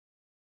here?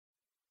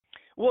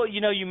 Well,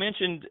 you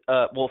mentioned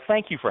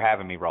thank you for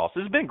having me, Ross.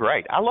 This has been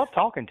great. I love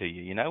talking to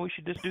you. We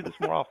should just do this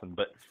more often.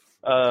 But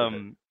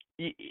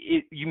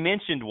you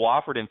mentioned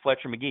Wofford and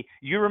Fletcher Magee.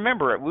 You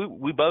remember,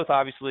 we both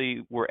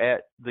obviously were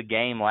at the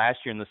game last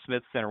year in the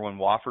Smith Center when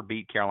Wofford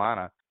beat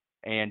Carolina.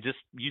 And just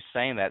you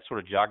saying that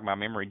sort of jogged my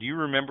memory. Do you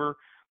remember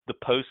the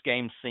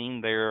post-game scene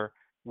there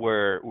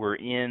where we're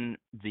in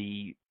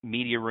the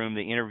media room,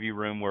 the interview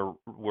room where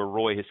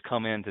Roy has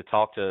come in to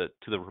talk to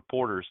the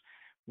reporters,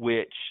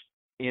 which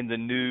in the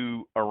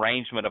new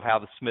arrangement of how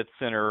the Smith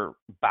Center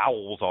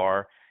bowels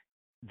are,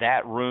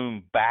 that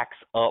room backs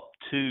up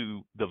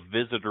to the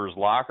visitors'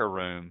 locker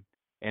room.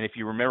 And if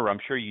you remember, I'm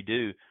sure you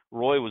do,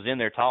 Roy was in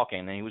there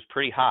talking, and he was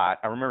pretty hot.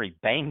 I remember he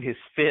banged his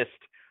fist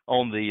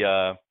on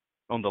the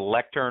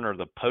lectern or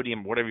the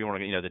podium, whatever you want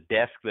to, the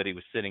desk that he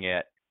was sitting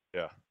at.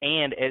 Yeah.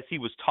 And as he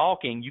was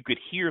talking, you could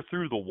hear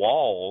through the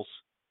walls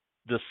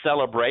the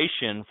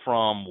celebration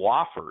from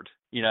Wofford.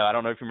 I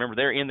don't know if you remember,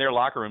 they're in their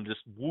locker room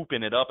just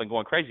whooping it up and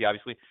going crazy.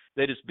 Obviously,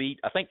 they just beat,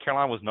 I think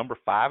Carolina was number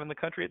 5 in the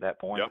country at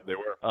that point. Yep, they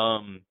were.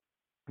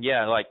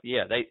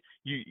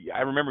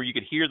 I remember you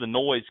could hear the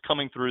noise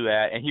coming through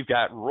that, and you've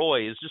got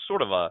Roy is just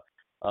sort of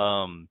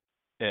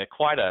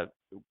quite a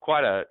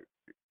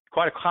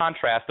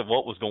contrast of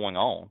what was going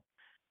on.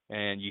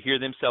 And you hear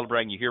them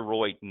celebrating, you hear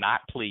Roy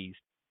not pleased.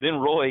 Then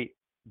Roy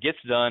gets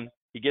done,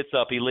 he gets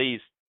up, he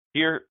leaves.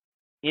 Here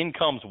in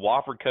comes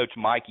Wofford coach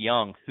Mike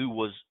Young, who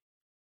was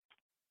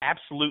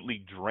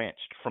absolutely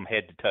drenched from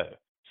head to toe.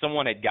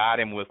 Someone had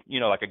got him with,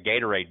 like a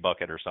Gatorade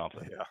bucket or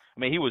something. Yeah. I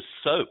mean, he was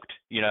soaked,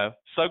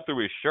 soaked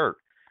through his shirt.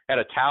 Had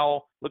a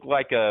towel, looked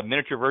like a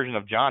miniature version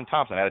of John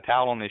Thompson. Had a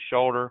towel on his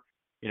shoulder.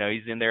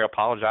 He's in there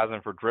apologizing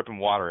for dripping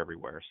water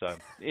everywhere. So,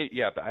 I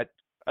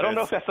don't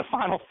know if that's the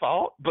final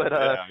thought, but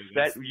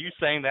that you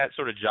saying that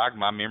sort of jogged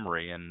my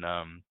memory, and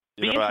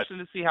be interesting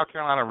to see how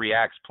Carolina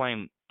reacts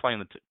playing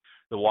the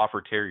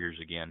Wofford Terriers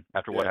again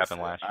after what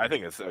happened last year. I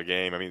think it's a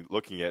game. I mean,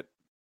 looking at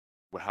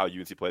how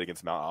UNC played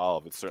against Mount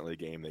Olive, it's certainly a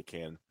game they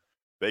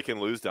can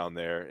lose down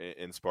there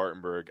in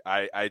Spartanburg.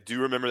 I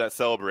do remember that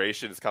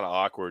celebration. It's kind of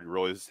awkward.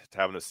 Roy's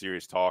having a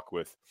serious talk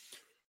with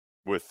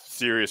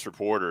serious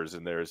reporters,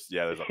 and there's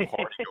a party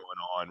going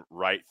on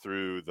right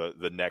through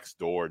the next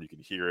door, and you can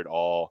hear it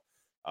all.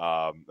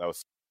 That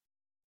was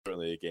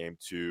certainly a game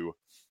to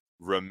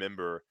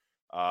remember.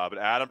 But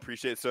Adam,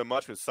 appreciate it so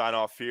much. We'll sign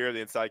off here.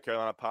 The Inside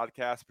Carolina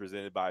podcast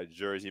presented by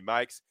Jersey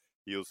Mike's.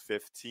 Heels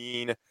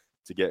 15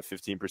 to get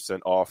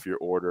 15% off your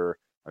order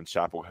on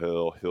Chapel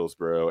Hill,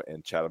 Hillsborough,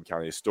 and Chatham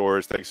County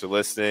stores. Thanks for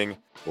listening.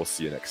 We'll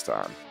see you next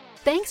time.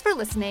 Thanks for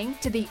listening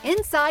to the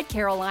Inside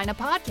Carolina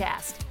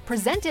podcast,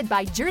 presented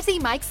by Jersey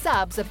Mike's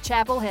Subs of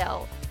Chapel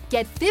Hill.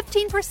 Get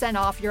 15%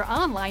 off your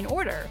online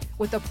order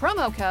with the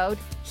promo code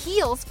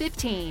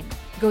HEELS15.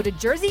 Go to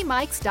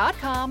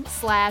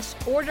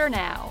jerseymikes.com/order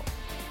now.